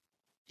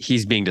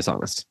 he's being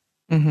dishonest.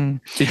 Mm-hmm.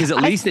 Because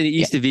at least in the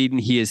East of Eden,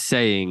 he is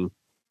saying,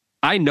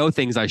 I know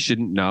things I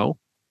shouldn't know,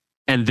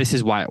 and this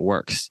is why it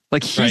works.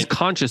 Like he's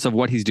conscious of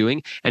what he's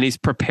doing, and he's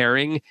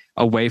preparing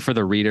a way for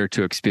the reader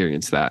to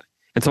experience that.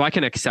 And so I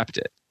can accept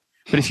it.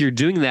 But if you're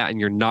doing that and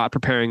you're not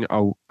preparing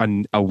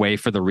a way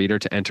for the reader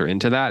to enter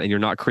into that, and you're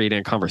not creating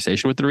a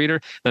conversation with the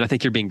reader, then I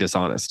think you're being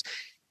dishonest.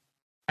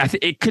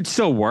 It could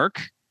still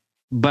work,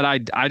 but I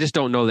just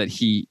don't know that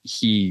he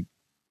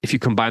if you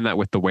combine that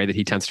with the way that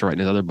he tends to write in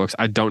his other books,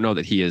 I don't know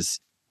that he is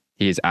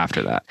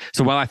after that.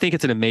 So while I think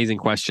it's an amazing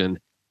question,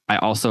 I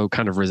also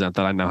kind of resent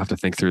that I now have to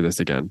think through this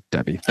again.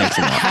 Debbie, thanks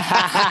a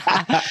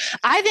lot.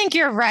 I think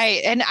you're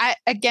right. And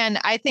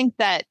I think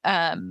that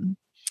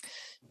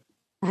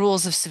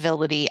Rules of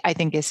Civility, I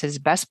think, is his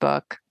best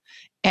book.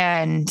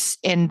 And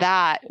in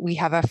that, we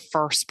have a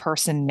first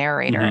person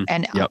narrator,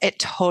 and it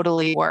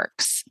totally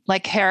works.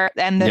 Like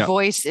and the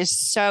voice is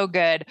so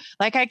good.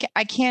 Like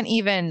I can't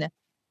even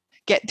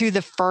get through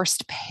the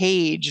first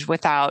page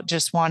without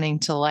just wanting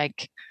to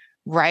like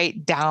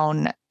write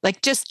down,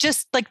 like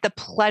just like the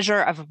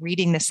pleasure of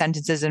reading the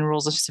sentences in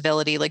Rules of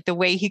Civility, like the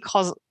way he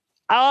calls,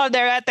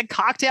 they're at the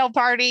cocktail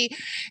party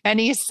and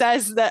he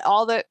says that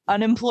all the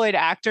unemployed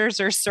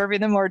actors are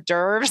serving them hors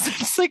d'oeuvres.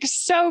 It's like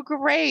so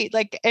great.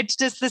 Like it's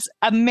just this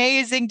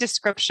amazing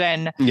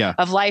description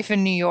of life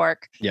in New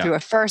York through a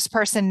first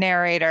person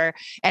narrator.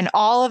 And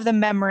all of the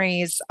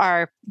memories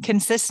are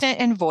consistent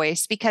in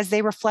voice because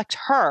they reflect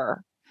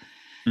her.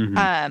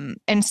 Mm-hmm.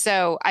 And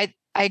so I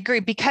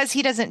agree, because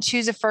he doesn't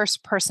choose a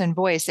first person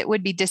voice, it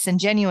would be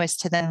disingenuous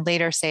to then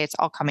later say it's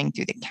all coming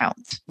through the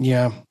count.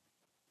 Yeah.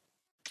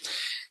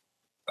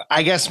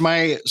 I guess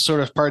my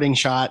sort of parting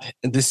shot,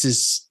 this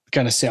is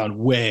going to sound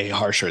way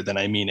harsher than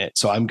I mean it.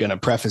 So I'm going to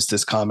preface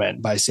this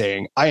comment by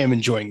saying I am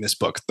enjoying this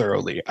book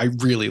thoroughly. I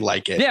really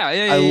like it.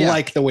 I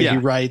like the way he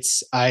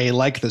writes. I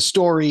like the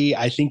story.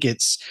 I think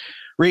it's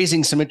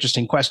raising some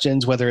interesting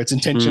questions, whether it's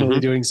intentionally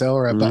doing so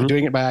or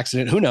doing it by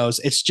accident. Who knows?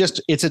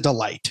 It's a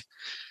delight.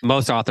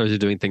 Most authors are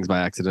doing things by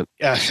accident.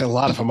 Yeah, a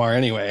lot of them are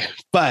anyway.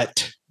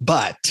 But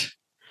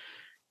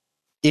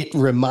it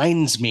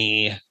reminds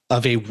me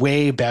of a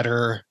way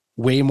better,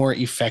 way more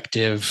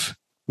effective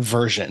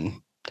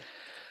version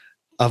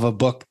of a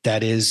book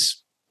that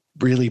is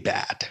really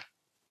bad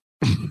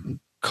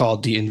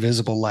called The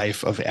Invisible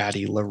Life of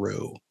Addie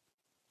LaRue.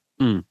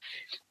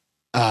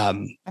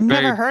 I've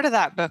never heard of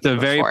that book. It's a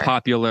very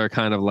popular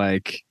kind of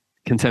like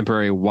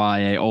contemporary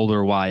YA,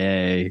 older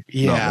YA.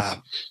 Yeah.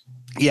 Novel.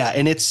 Yeah.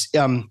 And it's,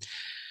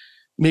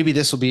 maybe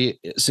this will be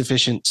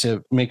sufficient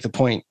to make the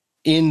point.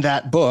 In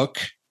that book,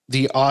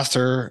 the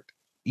author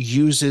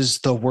uses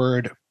the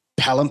word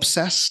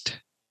palimpsest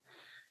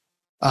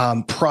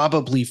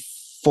probably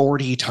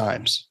 40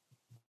 times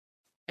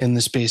in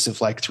the space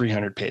of like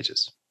 300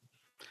 pages.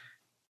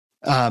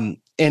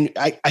 And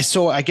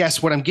I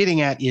guess what I'm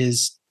getting at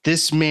is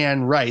this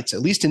man writes,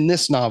 at least in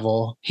this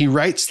novel, he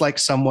writes like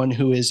someone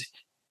who is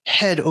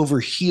head over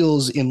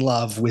heels in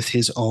love with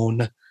his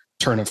own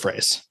turn of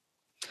phrase.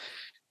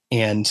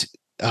 And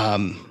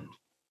I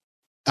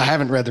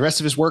haven't read the rest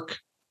of his work.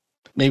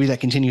 Maybe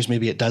that continues,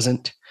 maybe it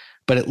doesn't.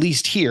 But at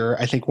least here,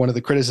 I think one of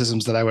the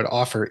criticisms that I would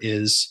offer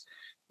is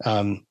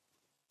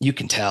you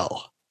can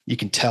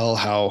tell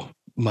how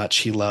much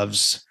he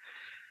loves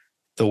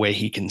the way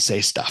he can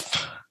say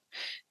stuff.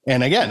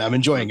 And again, I'm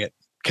enjoying it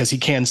because he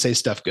can say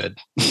stuff good.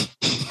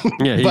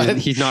 Yeah,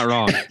 he's not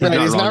wrong.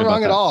 He's not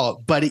wrong at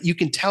all. But you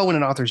can tell when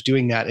an author's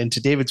doing that. And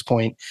to David's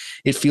point,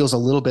 it feels a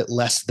little bit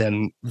less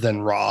than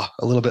raw,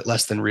 a little bit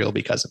less than real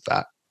because of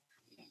that.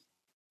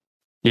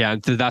 Yeah,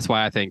 that's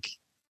why I think.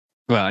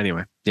 Well,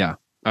 anyway, yeah.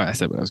 All right, I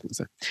said what I was going to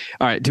say.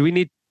 All right, do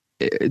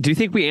you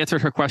think we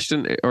answered her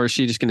question, or is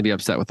she just going to be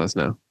upset with us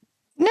now?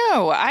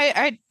 No,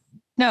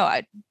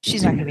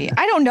 she's not going to be.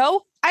 I don't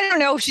know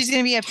if she's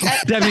going to be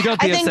upset. Debbie, don't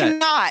be upset. I think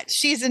not.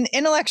 She's an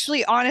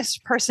intellectually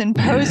honest person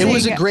posing. It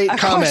was a great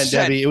comment, question.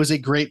 Debbie. It was a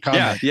great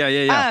comment. Yeah.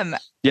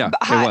 Yeah,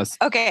 it was.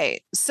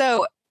 Okay,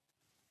 so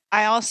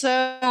I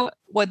also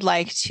would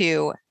like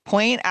to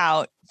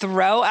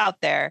throw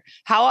out there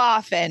how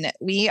often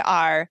we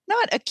are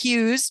not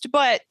accused,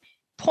 but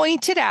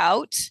pointed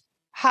out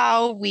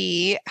how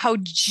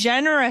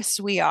generous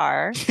we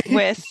are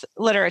with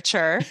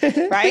literature,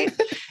 right?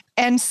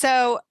 And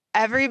so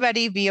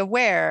everybody be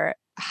aware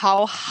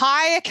how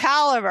high a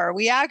caliber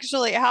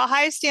how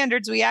high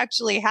standards we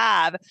actually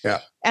have. Yeah.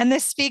 And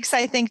this speaks,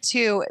 I think,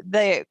 to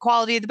the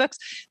quality of the books.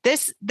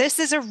 This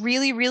is a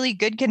really, really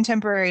good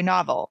contemporary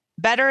novel,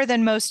 better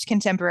than most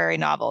contemporary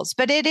novels,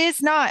 but it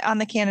is not on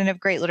the canon of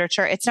great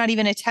literature. It's not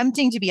even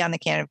attempting to be on the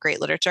canon of great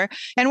literature.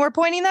 And we're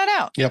pointing that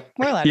out. Yep.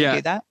 We're allowed to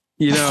do that.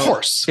 Of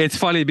course. It's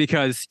funny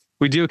because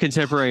we do a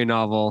contemporary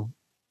novel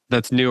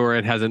that's newer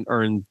and hasn't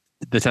earned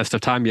the test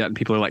of time yet. And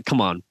people are like, come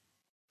on.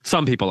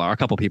 Some people are, a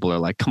couple people are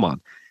like, come on.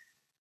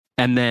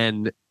 And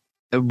then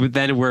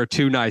we're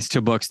too nice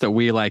to books that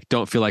we like,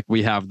 don't feel like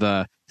we have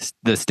the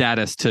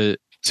status to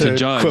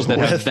judge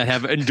that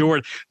have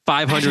endured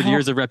 500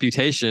 years of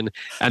reputation.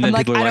 And then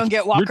people are like, I don't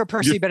get Walker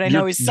Percy, but I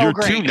know he's so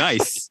great. Too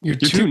nice. You're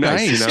too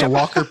nice to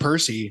Walker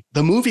Percy.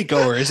 The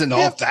moviegoer isn't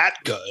all that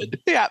good.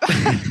 Yeah.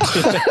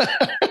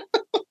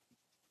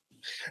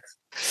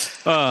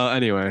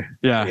 Anyway.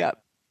 Yeah. Yep.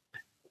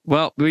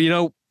 Well,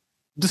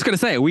 just gonna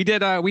say we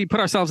put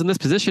ourselves in this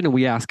position and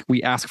we ask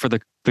for the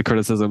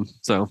criticism.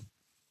 So,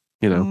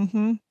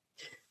 Mm-hmm.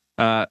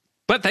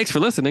 But thanks for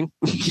listening.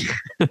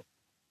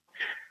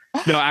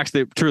 No,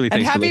 actually, truly,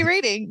 thanks. And happy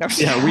reading. No,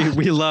 yeah,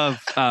 we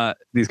love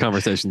these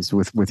conversations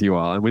with you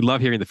all, and we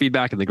love hearing the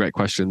feedback and the great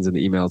questions and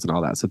the emails and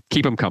all that. So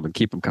keep them coming.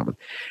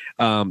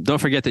 Don't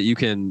forget that you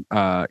can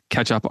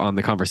catch up on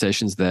the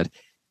conversations that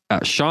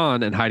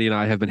Sean and Heidi and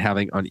I have been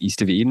having on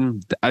East of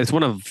Eden.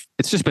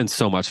 It's just been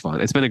so much fun.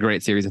 It's been a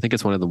great series. I think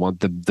it's one of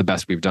the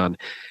best we've done.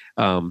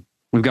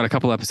 We've got a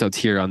couple episodes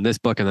here on this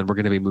book, and then we're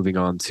going to be moving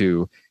on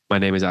to My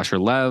Name is Asher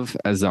Lev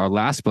as our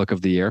last book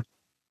of the year.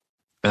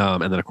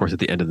 And then, of course, at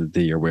the end of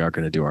the year, we are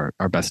going to do our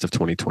best of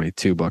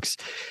 2022 books.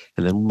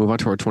 And then we'll move on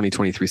to our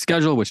 2023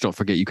 schedule, which don't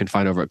forget you can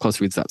find over at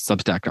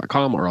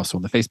closereads.substack.com or also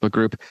in the Facebook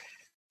group.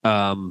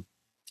 Don't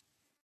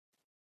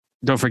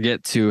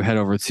forget to head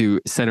over to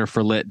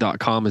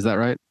centerforlit.com. Is that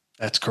right?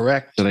 That's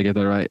correct. Did I get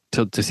that right?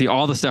 To see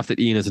all the stuff that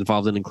Ian is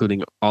involved in,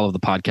 including all of the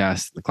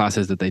podcasts, the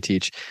classes that they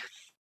teach.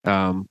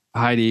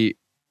 Heidi,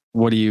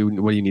 what do you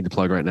need to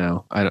plug right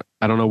now? I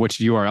don't know which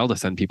URL to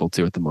send people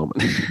to at the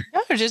moment.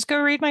 No, just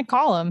go read my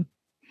column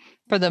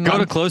for the month. Go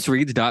to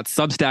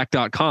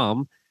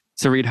closereads.substack.com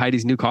to read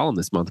Heidi's new column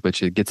this month,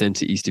 which it gets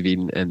into East of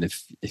Eden. And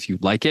if you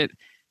like it,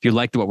 if you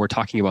like what we're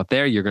talking about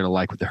there, you're going to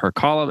like her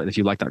column. And if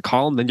you like that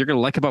column, then you're going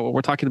to like about what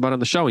we're talking about on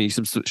the show, and you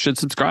should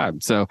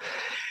subscribe. So,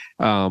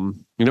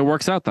 it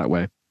works out that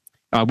way.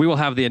 We will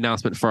have the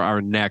announcement for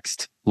our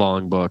next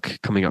long book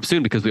coming up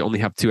soon because we only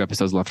have 2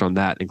 episodes left on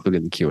that,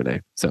 including the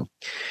Q&A. So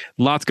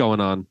lots going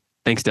on.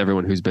 Thanks to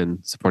everyone who's been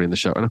supporting the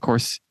show. And of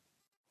course,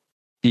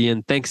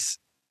 Ian, thanks,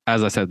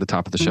 as I said at the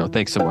top of the show,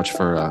 thanks so much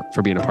for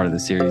being a part of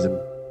this series and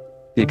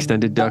the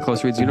extended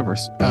Close Reads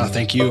universe.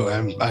 Thank you.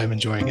 I'm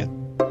enjoying it.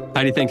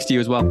 Heidi, thanks to you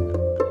as well.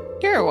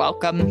 You're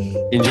welcome.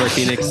 Enjoy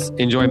Phoenix.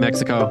 Enjoy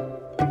Mexico.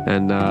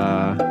 And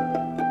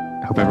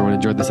I hope everyone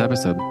enjoyed this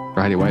episode.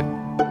 For Heidi White,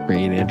 for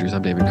Ian Andrews,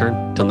 I'm David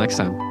Kern. Till next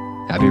time,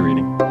 happy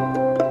reading.